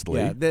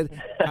 honestly. Yeah,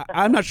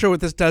 I'm not sure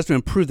what this does to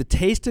improve the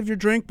taste of your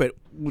drink, but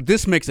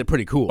this makes it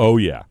pretty cool. Oh,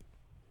 yeah.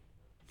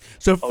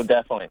 So, Oh,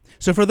 definitely.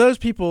 So for those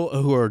people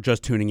who are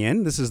just tuning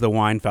in, this is the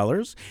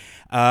Winefellers,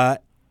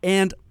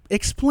 and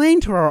explain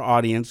to our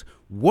audience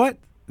what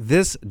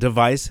this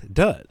device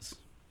does.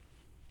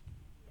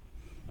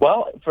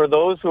 Well, for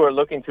those who are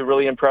looking to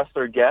really impress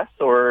their guests,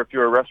 or if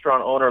you're a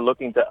restaurant owner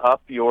looking to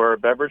up your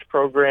beverage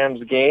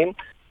program's game,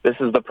 this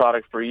is the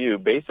product for you.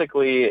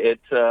 Basically,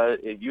 it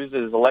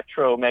uses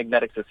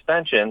electromagnetic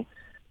suspension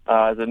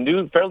as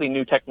a fairly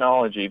new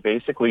technology,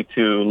 basically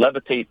to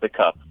levitate the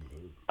cup.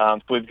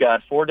 So we've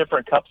got 4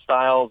 different cup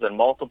styles and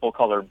multiple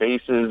color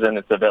bases, and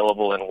it's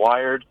available in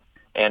wired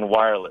and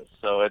wireless.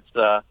 So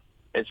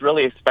it's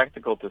really a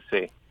spectacle to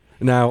see.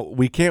 Now,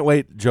 we can't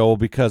wait, Joel,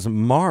 because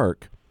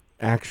Mark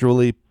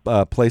actually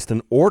placed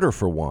an order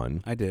for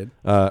one. I did.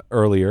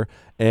 Earlier,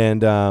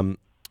 and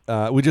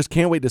we just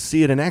can't wait to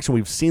see it in action.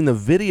 We've seen the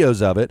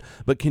videos of it,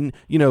 but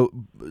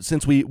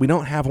since we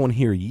don't have one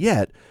here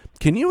yet,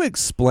 can you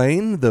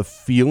explain the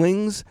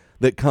feelings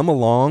that come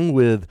along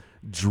with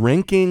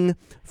drinking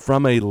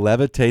from a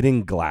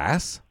levitating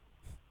glass?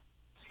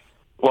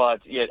 Well,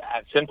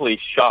 it's simply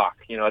shock.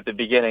 At the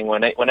beginning,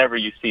 whenever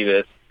you see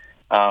this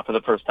for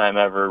the first time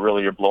ever,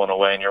 really you're blown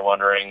away and you're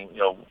wondering,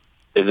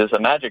 is this a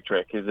magic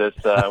trick? Is this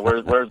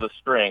where's the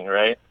string,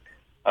 right?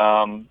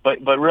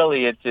 But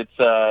really, it's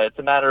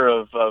a matter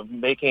of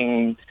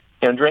making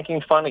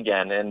drinking fun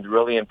again and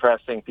really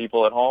impressing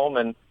people at home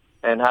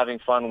and having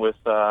fun with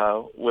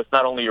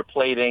not only your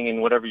plating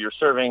and whatever you're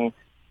serving,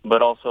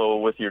 but also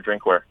with your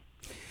drinkware.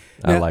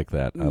 I like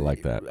that.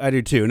 I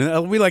do too.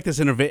 And we like this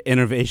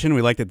innovation.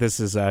 We like that this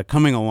is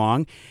coming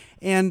along.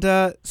 And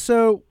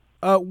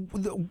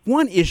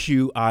one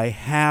issue I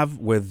have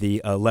with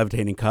the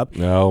levitating cup.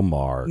 No,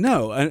 Mark.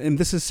 No, and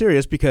this is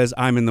serious because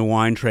I'm in the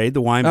wine trade,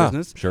 the wine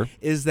business. Sure.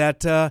 Is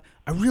that I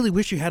really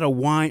wish you had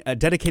a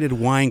dedicated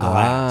wine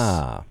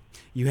glass.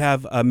 You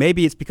have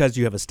maybe it's because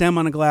you have a stem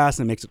on a glass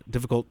and it makes it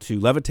difficult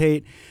to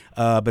levitate.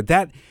 But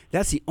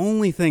that's the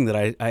only thing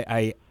that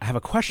I have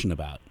a question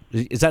about.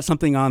 Is that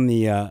something on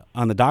the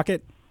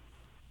docket?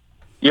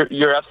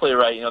 You're absolutely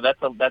right.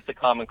 That's a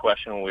common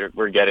question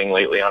we're getting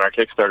lately on our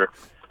Kickstarter.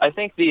 I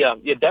think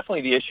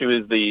definitely the issue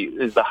is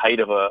the height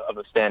of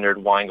a standard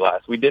wine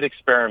glass. We did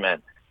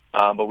experiment,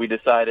 but we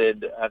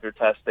decided after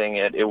testing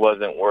it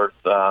wasn't worth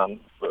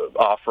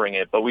offering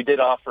it. But we did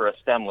offer a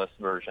stemless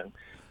version.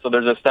 So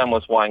there's a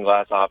stemless wine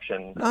glass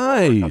option.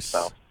 Nice.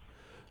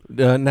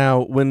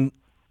 Now,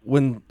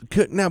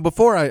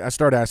 before I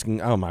start asking,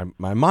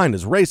 my mind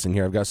is racing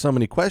here. I've got so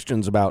many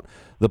questions about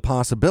the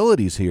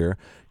possibilities here.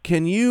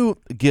 Can you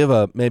give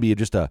maybe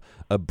just a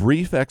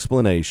brief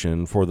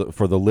explanation for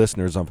the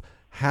listeners of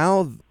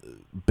how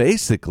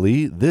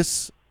basically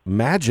this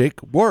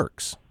magic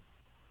works?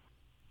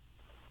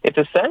 It's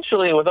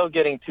essentially, without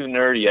getting too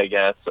nerdy, I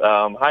guess,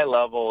 high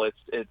level,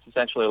 it's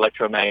essentially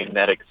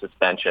electromagnetic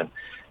suspension.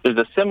 There's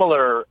a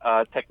similar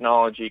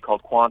technology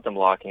called quantum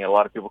locking. A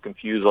lot of people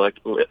confuse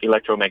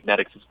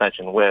electromagnetic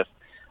suspension with,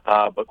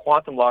 but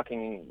quantum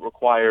locking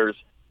requires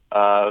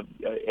a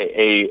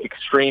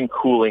extreme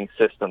cooling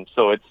system.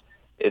 So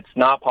it's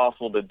not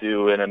possible to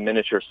do in a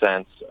miniature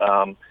sense.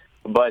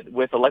 But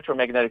with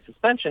electromagnetic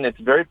suspension, it's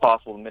very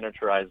possible to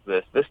miniaturize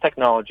this. This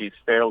technology is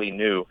fairly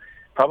new.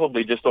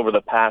 Probably just over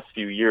the past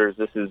few years,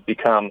 this has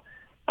become,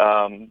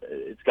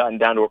 it's gotten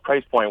down to a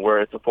price point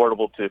where it's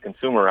affordable to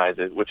consumerize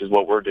it, which is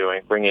what we're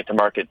doing, bringing it to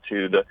market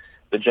to the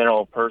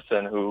general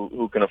person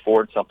who can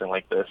afford something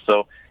like this.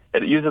 So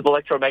it uses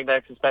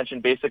electromagnetic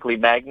suspension, basically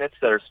magnets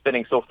that are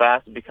spinning so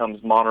fast it becomes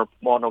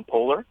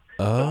monopolar.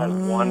 So it has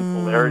one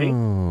polarity.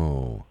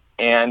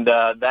 And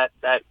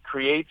that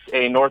creates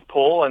a north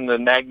pole, and the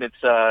magnet's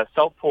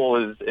south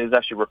pole is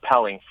actually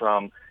repelling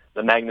from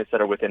the magnets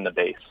that are within the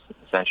base,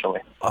 essentially.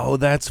 Oh,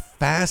 that's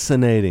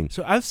fascinating.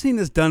 So I've seen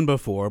this done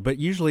before, but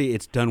usually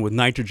it's done with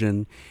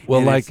nitrogen.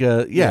 Well, with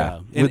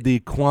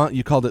you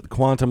called it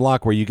quantum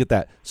lock, where you get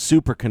that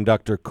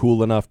superconductor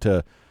cool enough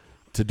to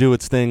do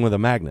its thing with a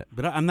magnet.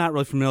 But I'm not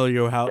really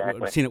familiar with how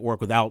I've seen it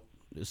work without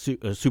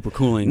super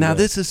cooling. Now,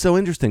 this is so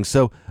interesting.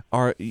 So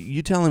are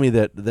you telling me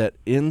that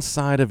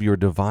inside of your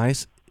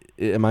device,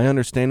 am I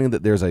understanding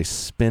that there's a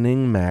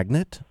spinning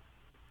magnet?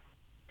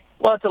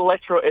 Well,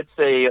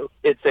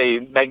 it's a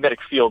magnetic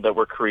field that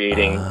we're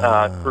creating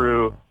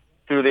through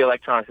through the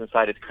electronics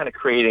inside, it's kind of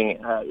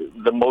creating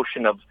the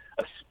motion of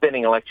a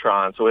spinning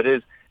electron. So it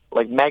is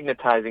like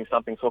magnetizing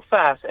something so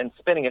fast and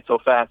spinning it so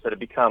fast that it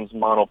becomes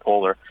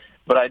monopolar.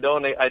 But I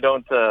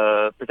don't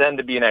pretend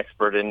to be an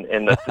expert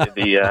in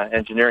the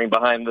engineering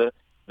behind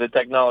the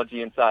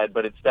technology inside,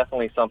 but it's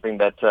definitely something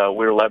that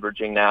we're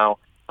leveraging now.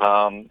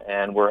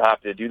 And we're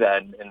happy to do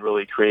that and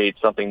really create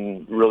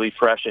something really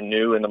fresh and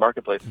new in the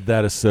marketplace.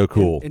 That is so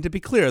cool. And to be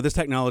clear, this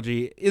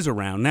technology is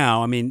around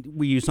now. I mean,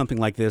 we use something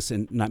like this,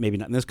 and maybe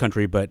not in this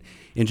country, but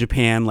in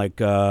Japan, like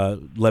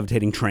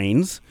levitating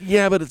trains.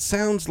 Yeah, but it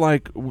sounds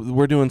like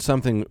we're doing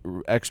something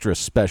extra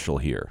special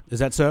here. Is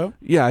that so?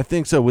 Yeah, I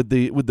think so. With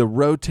the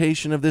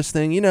rotation of this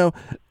thing, you know,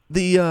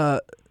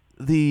 the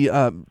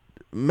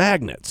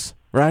magnets,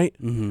 right?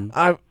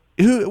 Mm-hmm.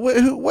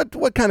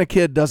 What kind of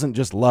kid doesn't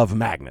just love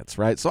magnets,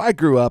 right? So I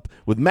grew up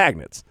with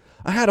magnets.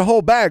 I had a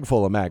whole bag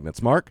full of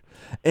magnets, Mark,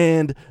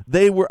 and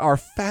they are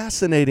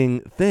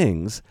fascinating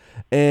things.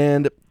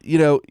 And you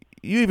know,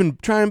 you even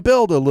try and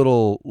build a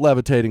little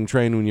levitating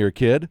train when you're a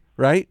kid,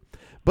 right?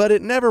 But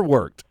it never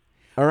worked.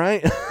 All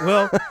right.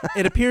 Well,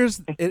 it appears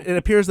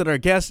that our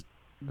guest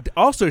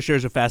also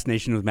shares a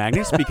fascination with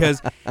magnets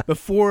because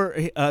before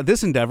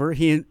this endeavor,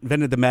 he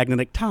invented the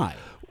magnetic tie.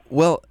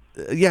 Well,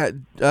 yeah.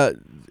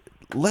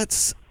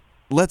 Let's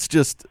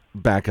just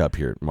back up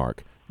here,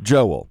 Mark.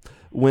 Joel,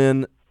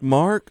 when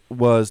Mark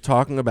was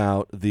talking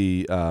about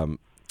the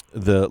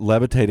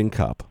levitating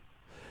cup,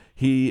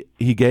 he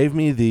gave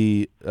me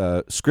the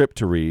script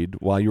to read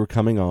while you were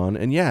coming on,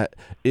 and yeah,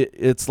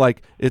 it's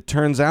like it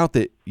turns out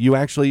that you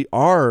actually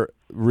are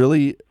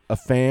really a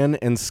fan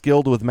and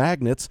skilled with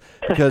magnets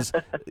because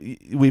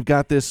we've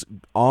got this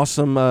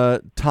awesome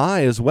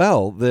tie as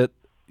well that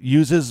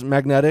uses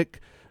magnetic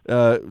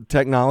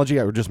technology,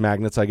 or just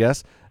magnets, I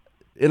guess.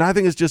 And I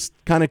think it's just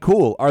kind of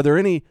cool. Are there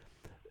any?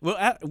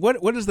 Well,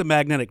 what is the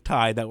magnetic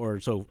tie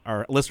so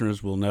our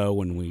listeners will know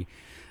when we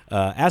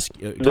ask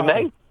you? The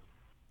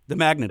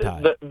magnet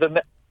tie.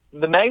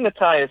 The magnet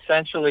tie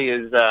essentially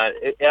is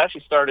it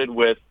actually started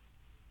with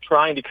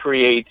trying to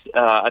create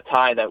a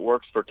tie that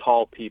works for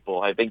tall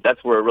people. I think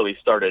that's where it really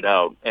started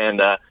out.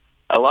 And a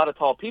lot of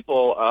tall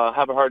people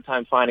have a hard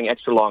time finding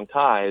extra long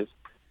ties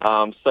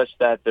such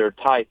that their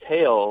tie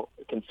tail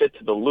can fit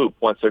to the loop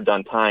once they're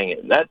done tying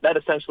it. That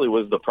essentially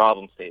was the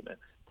problem statement.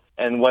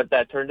 And what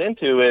that turned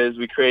into is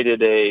we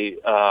created a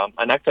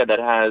necktie that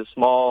has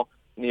small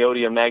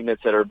neodymium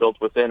magnets that are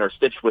built within or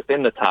stitched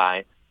within the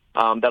tie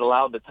that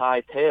allowed the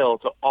tie tail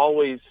to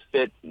always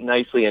fit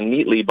nicely and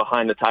neatly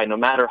behind the tie, no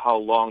matter how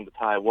long the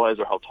tie was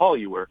or how tall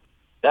you were.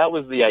 That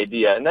was the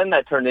idea. And then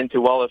that turned into,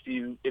 well, if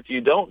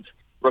you don't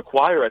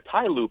require a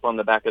tie loop on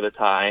the back of the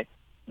tie,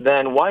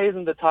 then why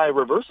isn't the tie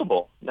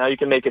reversible? Now you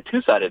can make a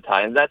two-sided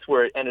tie, and that's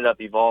where it ended up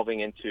evolving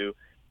into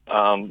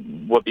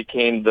what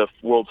became the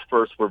world's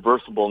first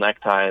reversible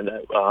necktie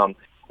that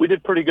we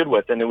did pretty good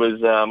with, and it was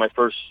my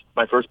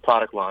first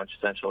product launch,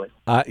 essentially.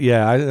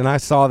 And I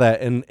saw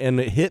that, and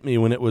it hit me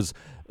when it was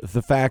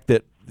the fact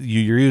that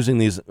you're using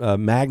these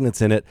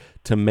magnets in it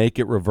to make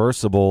it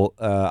reversible.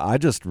 I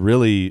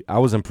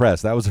was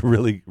impressed. That was a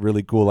really,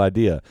 really cool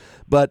idea.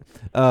 But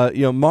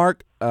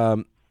Mark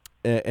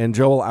and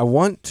Joel, I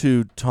want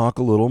to talk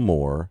a little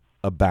more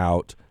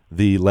about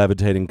the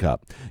levitating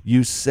cup.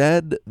 You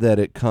said that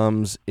it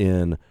comes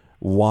in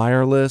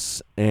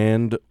wireless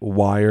and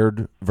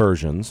wired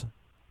versions.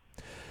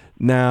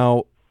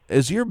 Now,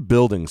 as you're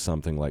building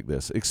something like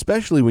this,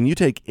 especially when you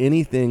take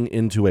anything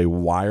into a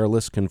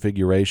wireless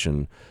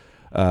configuration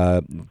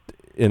in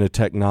the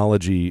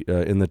technology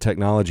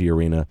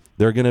arena,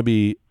 there are going to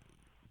be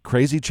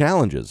crazy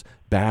challenges,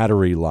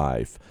 battery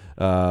life,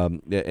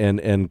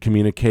 and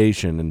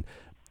communication. And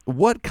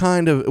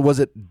was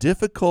it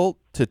difficult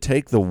to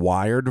take the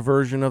wired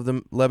version of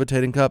the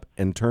levitating cup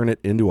and turn it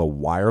into a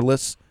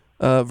wireless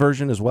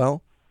version as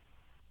well?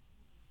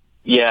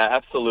 Yeah,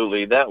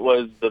 absolutely. That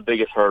was the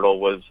biggest hurdle,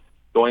 was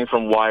going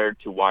from wired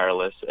to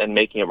wireless and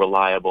making it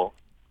reliable,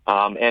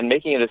 and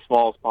making it as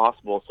small as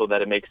possible so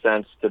that it makes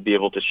sense to be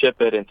able to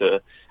ship it and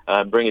to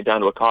bring it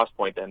down to a cost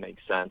point that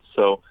makes sense.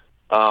 So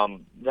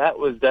that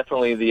was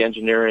definitely the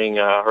engineering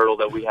hurdle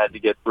that we had to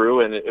get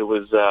through, and it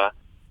was a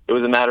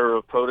matter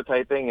of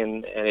prototyping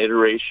and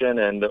iteration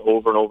and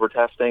over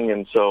testing.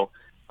 And so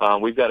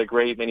we've got a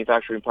great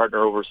manufacturing partner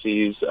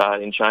overseas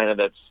in China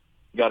that's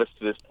got us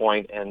to this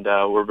point, and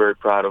we're very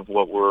proud of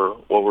what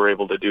we're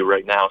able to do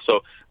right now. So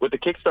with the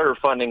Kickstarter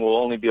funding, we'll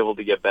only be able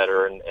to get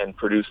better and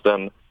produce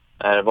them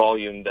at a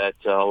volume that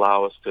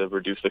allow us to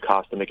reduce the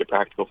cost and make it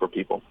practical for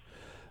people.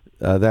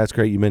 That's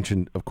great. You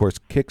mentioned, of course,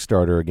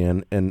 Kickstarter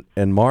again,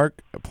 and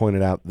Mark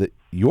pointed out that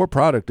your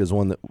product is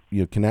one that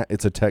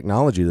it's a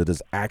technology that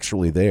is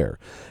actually there,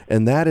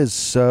 and that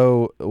is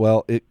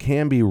it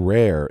can be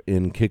rare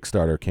in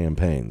Kickstarter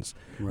campaigns.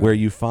 Right. Where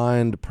you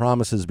find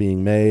promises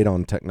being made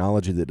on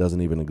technology that doesn't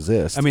even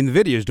exist. I mean,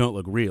 the videos don't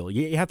look real.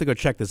 You have to go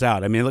check this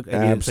out. I mean,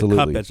 it's a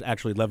cup that's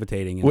actually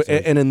levitating.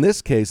 And in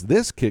this case,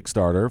 this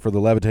Kickstarter for the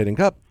levitating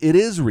cup, it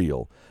is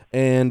real.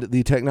 And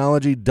the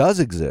technology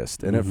does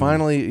exist. And it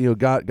finally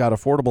got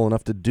affordable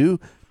enough to do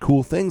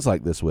cool things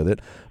like this with it.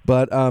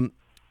 But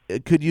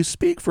could you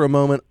speak for a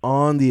moment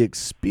on the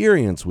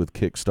experience with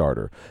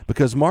Kickstarter?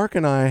 Because Mark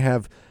and I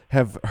have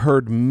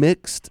heard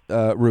mixed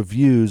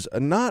reviews,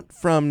 not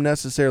from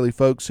necessarily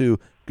folks who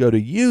go to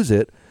use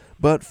it,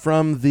 but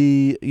from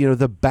the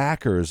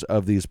backers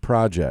of these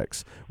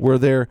projects. Were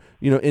there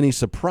any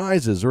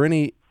surprises or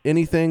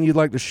anything you'd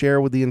like to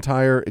share with the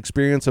entire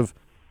experience of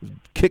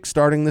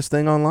kickstarting this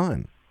thing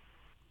online?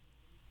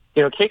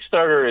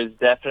 Kickstarter is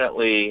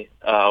definitely,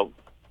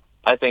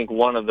 I think,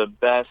 one of the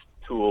best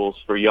tools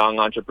for young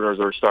entrepreneurs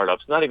or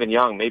startups. Not even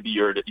young, maybe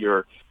you're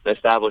an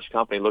established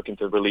company looking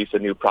to release a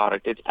new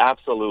product. It's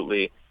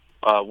absolutely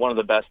one of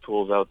the best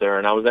tools out there.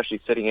 And I was actually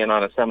sitting in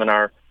on a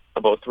seminar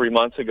about 3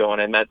 months ago,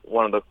 and I met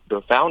one of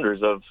the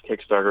founders of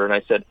Kickstarter, and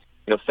I said,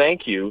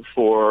 thank you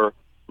for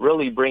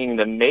really bringing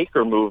the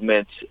maker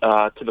movement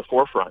to the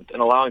forefront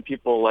and allowing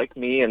people like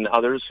me and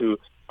others who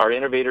are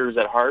innovators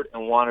at heart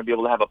and want to be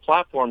able to have a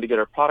platform to get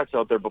our products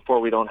out there before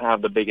we don't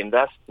have the big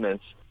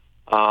investments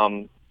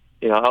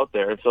out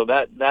there. And so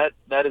that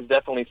is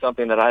definitely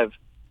something that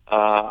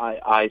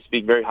I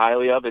speak very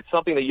highly of. It's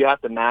something that you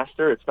have to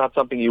master. It's not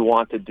something you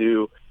want to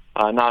do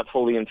not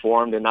fully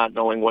informed and not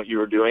knowing what you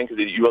were doing, because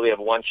you really have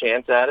one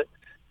chance at it.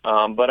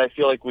 But I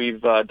feel like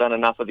we've done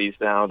enough of these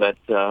now that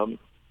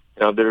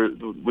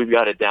we've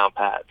got it down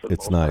pat.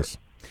 It's nice.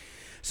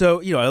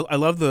 So, I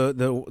love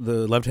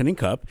the levitating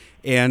cup,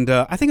 and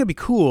I think it'd be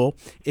cool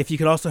if you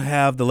could also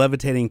have the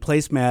levitating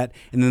placemat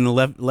and then the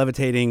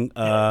levitating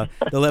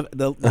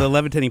the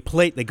levitating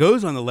plate that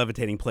goes on the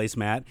levitating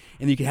placemat,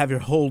 and you could have your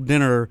whole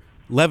dinner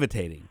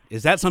levitating.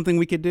 Is that something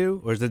we could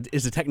do, or is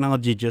the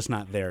technology just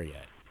not there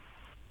yet?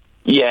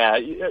 Yeah,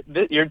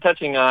 you're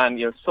touching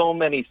on so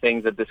many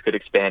things that this could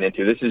expand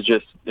into. This is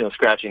just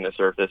scratching the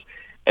surface.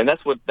 And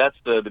that's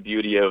the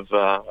beauty of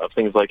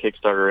things like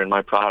Kickstarter and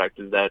my product,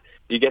 is that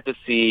you get to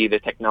see the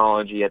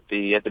technology at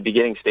the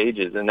beginning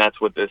stages, and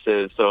that's what this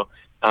is. So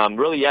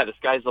really, the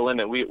sky's the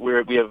limit.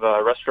 We have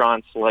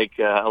restaurants like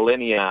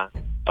Alinea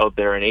out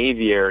there in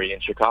Aviary in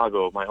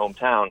Chicago, my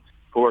hometown,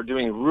 who are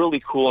doing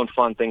really cool and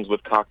fun things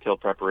with cocktail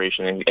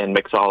preparation and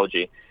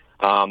mixology.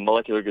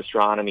 Molecular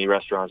gastronomy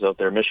restaurants out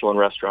there, Michelin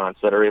restaurants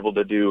that are able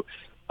to do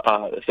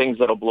things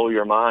that'll blow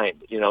your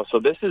mind. So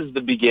this is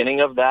the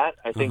beginning of that.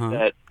 I think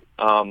that.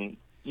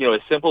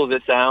 As simple as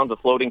it sounds, a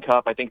floating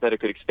cup, I think that it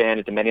could expand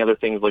into many other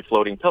things like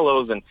floating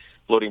pillows and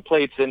floating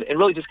plates, and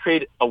really just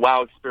create a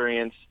wow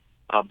experience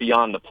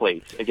beyond the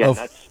plates. Again,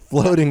 that's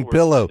floating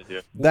pillow.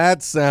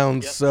 That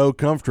sounds so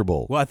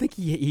comfortable. Well, I think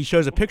he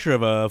shows a picture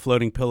of a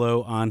floating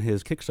pillow on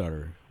his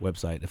Kickstarter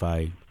website, if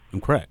I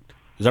am correct.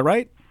 Is that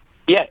right?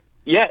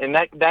 Yeah, and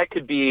that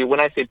could be,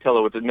 when I say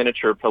pillow, it's a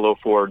miniature pillow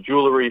for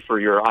jewelry, for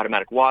your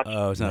automatic watch.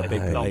 Oh, it's not a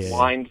big pillow.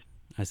 Unwind.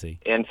 I see.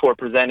 And for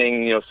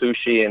presenting,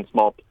 sushi and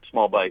small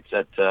bites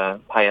at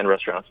high-end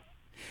restaurants.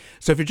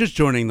 So if you're just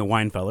joining the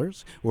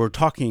Winefellers, we're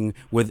talking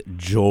with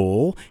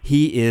Joel.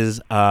 He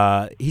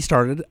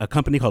started a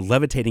company called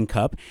Levitating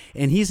Cup,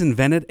 and he's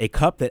invented a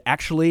cup that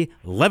actually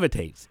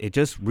levitates. It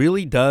just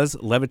really does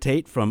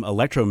levitate from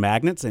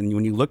electromagnets, and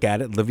when you look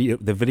at it, the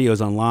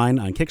videos online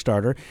on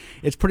Kickstarter,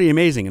 it's pretty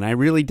amazing, and I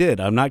really did.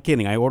 I'm not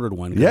kidding. I ordered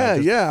one.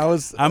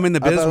 I'm in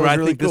the biz where I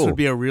think this would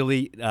be a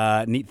really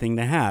neat thing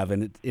to have,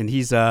 and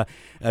he's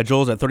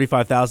Joel's at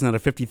 $35,000 out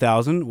of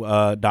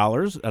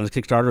 $50,000 on his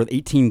Kickstarter with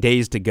 18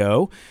 days to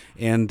go.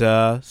 And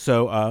go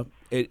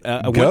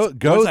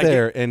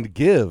there and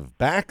give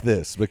back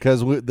this,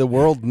 because the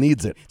world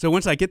needs it. So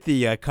once I get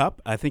the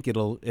cup, I think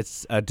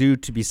it's due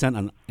to be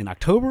sent in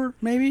October,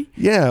 maybe.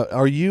 Yeah.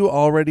 Are you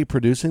already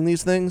producing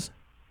these things?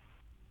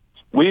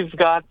 We've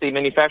got the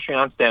manufacturing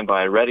on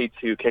standby, ready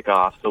to kick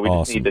off. So we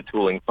just need the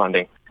tooling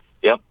funding.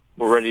 Yep,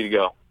 we're ready to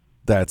go.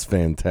 That's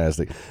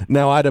fantastic.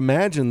 Now, I'd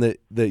imagine that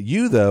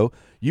you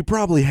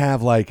probably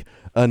have like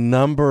a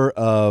number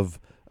of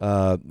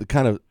the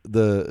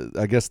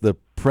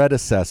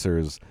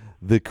predecessors,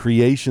 the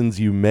creations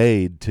you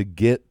made to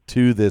get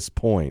to this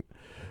point.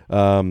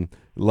 In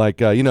the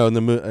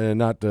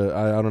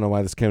I don't know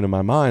why this came to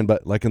my mind,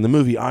 but like in the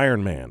movie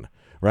Iron Man,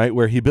 right,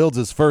 where he builds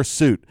his first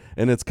suit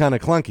and it's kind of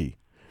clunky,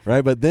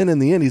 right? But then in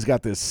the end, he's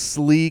got this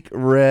sleek,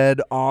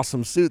 red,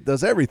 awesome suit,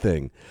 does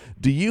everything.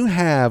 Do you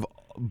have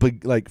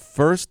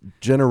first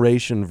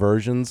generation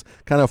versions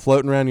kind of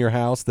floating around your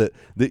house that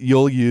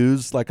you'll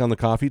use like on the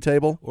coffee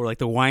table, or like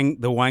the wine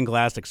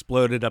glass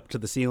exploded up to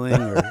the ceiling?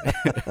 Or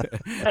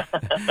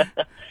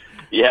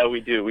Yeah,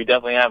 we do. We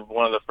definitely have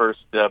one of the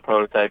first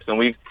prototypes,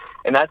 and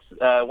that's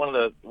one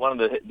of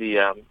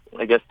the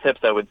I guess tips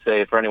I would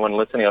say for anyone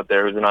listening out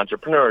there who's an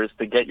entrepreneur, is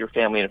to get your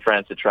family and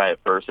friends to try it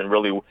first and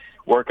really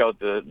work out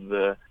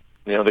the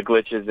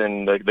glitches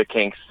and the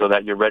kinks so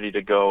that you're ready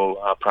to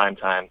go prime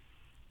time.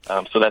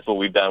 So that's what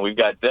we've done. We've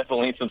got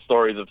definitely some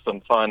stories of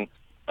some fun,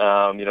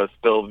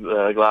 spilled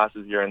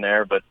glasses here and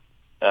there, but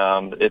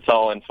it's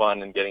all in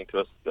fun and getting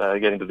to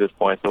this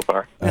point so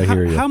far. I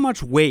hear you. How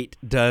much weight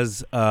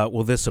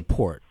will this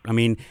support? I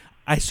mean,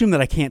 I assume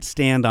that I can't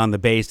stand on the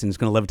base and it's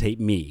going to levitate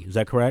me. Is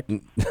that correct?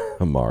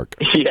 Mark.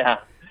 Yeah.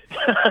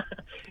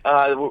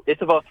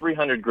 It's about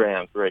 300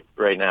 grams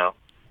right now.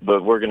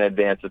 but we're going to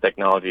advance the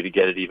technology to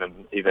get it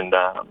even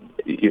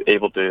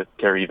able to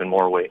carry even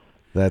more weight.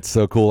 That's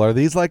so cool. Are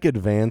these like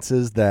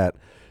advances that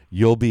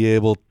you'll be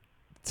able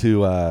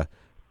to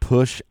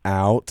push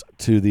out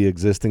to the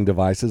existing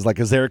devices? Like,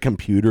 is there a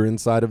computer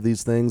inside of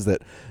these things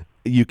that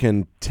you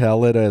can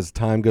tell it as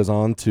time goes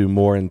on to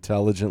more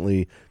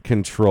intelligently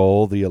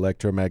control the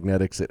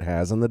electromagnetics it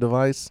has in the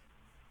device?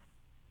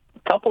 A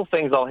couple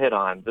things I'll hit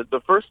on.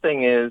 The first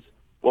thing is,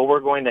 what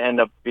we're going to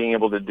end up being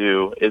able to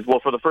do is,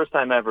 well, for the first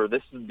time ever,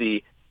 this is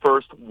the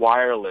first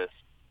wireless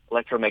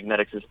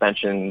electromagnetic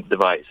suspension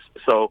device.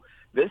 So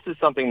this is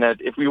something that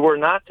if we were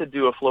not to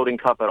do a floating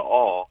cup at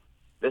all,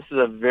 this is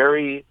a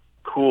very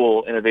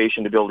cool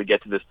innovation to be able to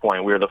get to this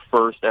point. We are the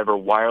first ever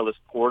wireless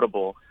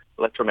portable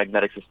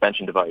electromagnetic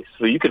suspension device.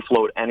 So you could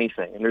float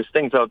anything. And there's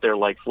things out there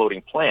like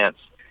floating plants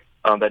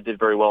that did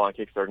very well on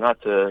Kickstarter.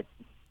 Not to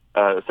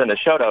send a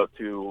shout out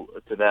to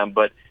them,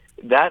 but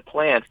that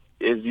plant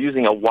is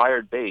using a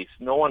wired base.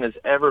 No one has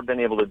ever been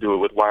able to do it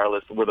with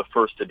wireless. We're the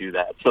first to do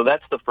that. So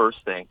that's the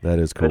first thing. That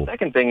is cool. The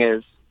second thing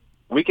is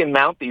we can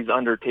mount these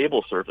under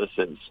table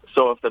surfaces.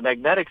 So if the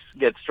magnetics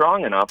get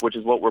strong enough, which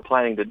is what we're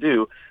planning to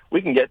do,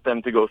 we can get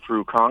them to go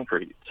through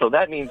concrete. So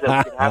that means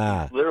that we can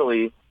have these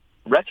literally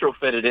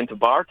retrofitted into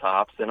bar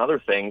tops and other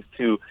things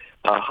to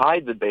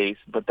hide the base,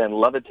 but then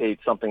levitate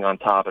something on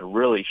top and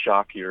really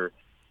shock your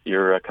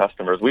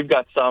customers. We've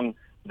got a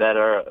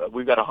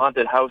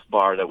haunted house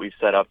bar that we've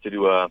set up to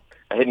do a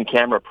hidden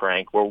camera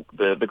prank where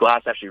the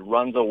glass actually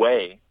runs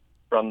away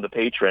from the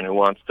patron who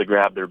wants to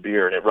grab their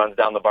beer, and it runs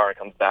down the bar and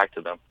comes back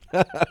to them.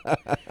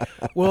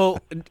 Well,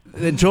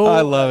 Joel,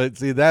 I love it.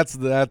 See, that's.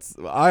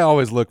 I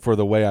always look for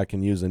the way I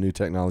can use a new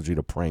technology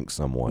to prank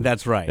someone.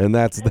 That's right, and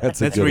that's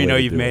where you know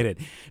you've made it.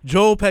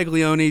 Joel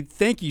Paglione,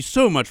 thank you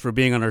so much for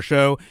being on our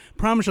show.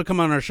 Promise you'll come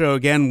on our show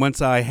again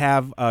once I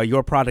have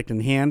your product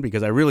in hand,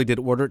 because I really did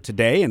order it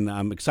today, and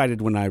I'm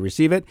excited when I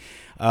receive it.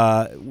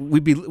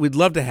 We'd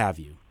love to have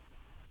you.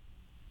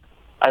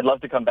 I'd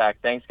love to come back.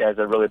 Thanks, guys.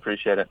 I really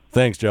appreciate it.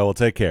 Thanks, Joel.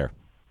 Take care.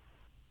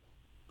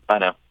 Bye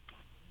now.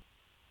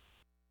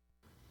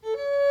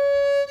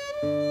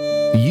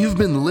 You've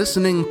been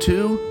listening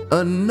to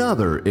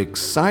another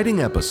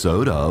exciting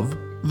episode of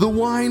The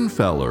Wine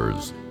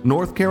Fellers,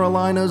 North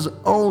Carolina's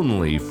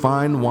only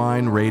fine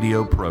wine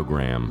radio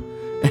program.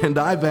 And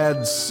I've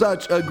had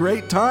such a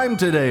great time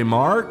today,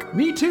 Mark.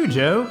 Me too,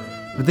 Joe.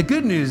 But the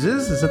good news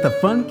is that the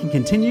fun can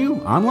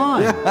continue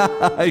online.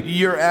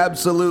 You're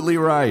absolutely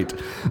right.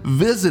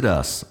 Visit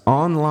us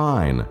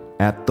online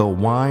at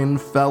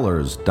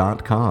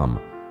thewinefellers.com,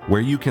 where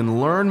you can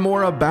learn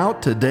more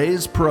about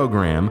today's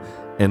program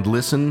and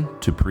listen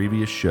to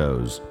previous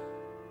shows.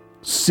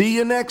 See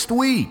you next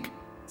week.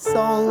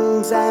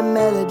 Songs and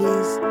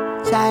melodies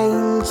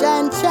change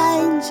and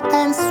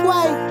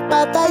sway,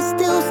 but they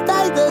still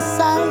stay the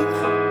same.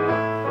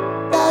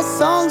 The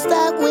songs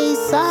that we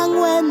sang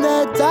when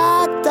the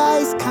dark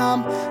days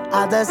come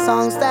are the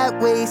songs that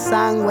we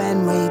sang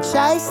when we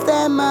chased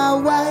them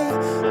away.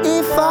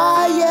 If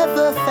I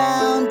ever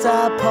found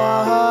a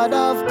pot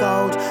of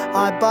gold,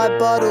 I'd buy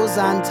bottles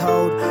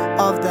untold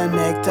of the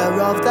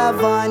nectar of the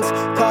vines.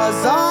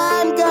 'Cause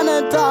I'm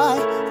gonna die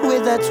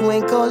with a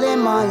twinkle in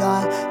my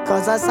eye,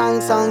 'cause I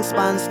sang songs,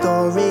 spun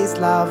stories,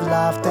 loved,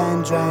 laughed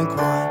and drank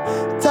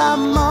wine.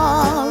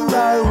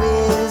 Tomorrow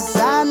is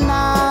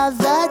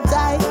another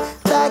day.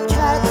 The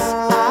cats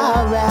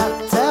are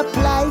out to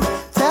play.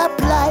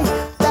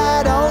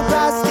 That old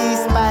rusty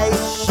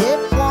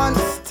spaceship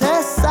wants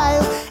to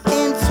sail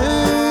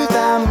into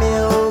the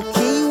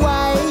Milky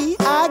Way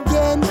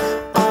again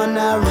on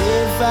a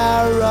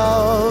river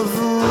of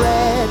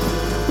red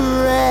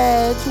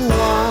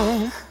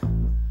wine.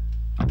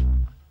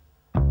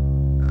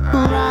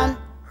 Run,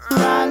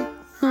 run,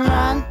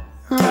 run,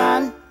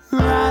 run,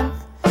 run,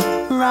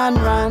 run, run,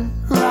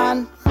 run,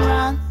 run,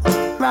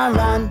 run,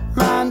 run,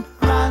 run,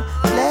 run.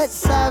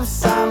 Let's have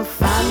some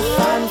fun.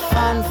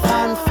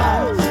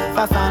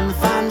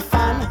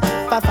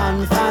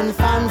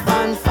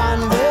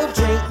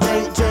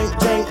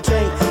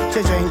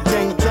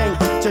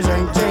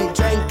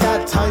 We'll drink.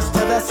 A toast to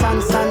the sun.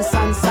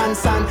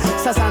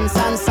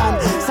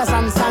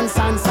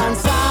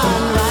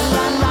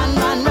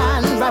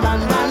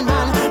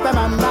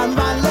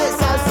 Run. Let's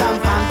have some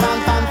fun. We'll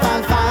drink.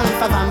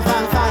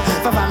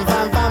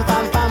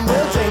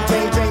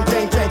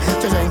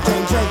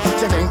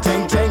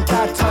 A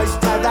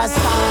toast to the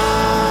sun.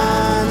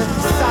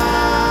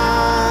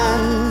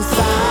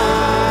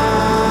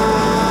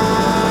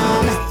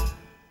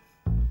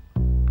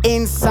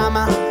 In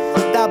summer,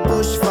 the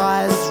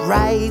bushfires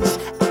rage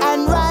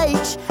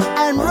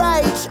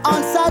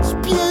on such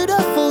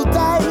beautiful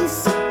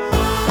days.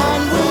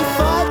 And we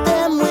fight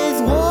them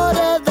with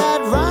water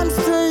that runs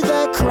through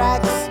the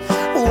cracks.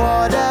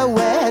 Water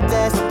we're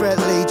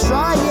desperately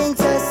trying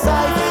to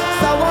save.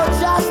 So I'll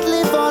just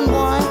live on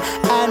wine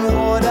and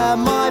water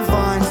my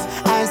vines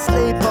and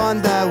sleep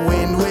on the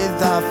wind with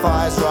the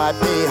fires right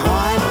behind.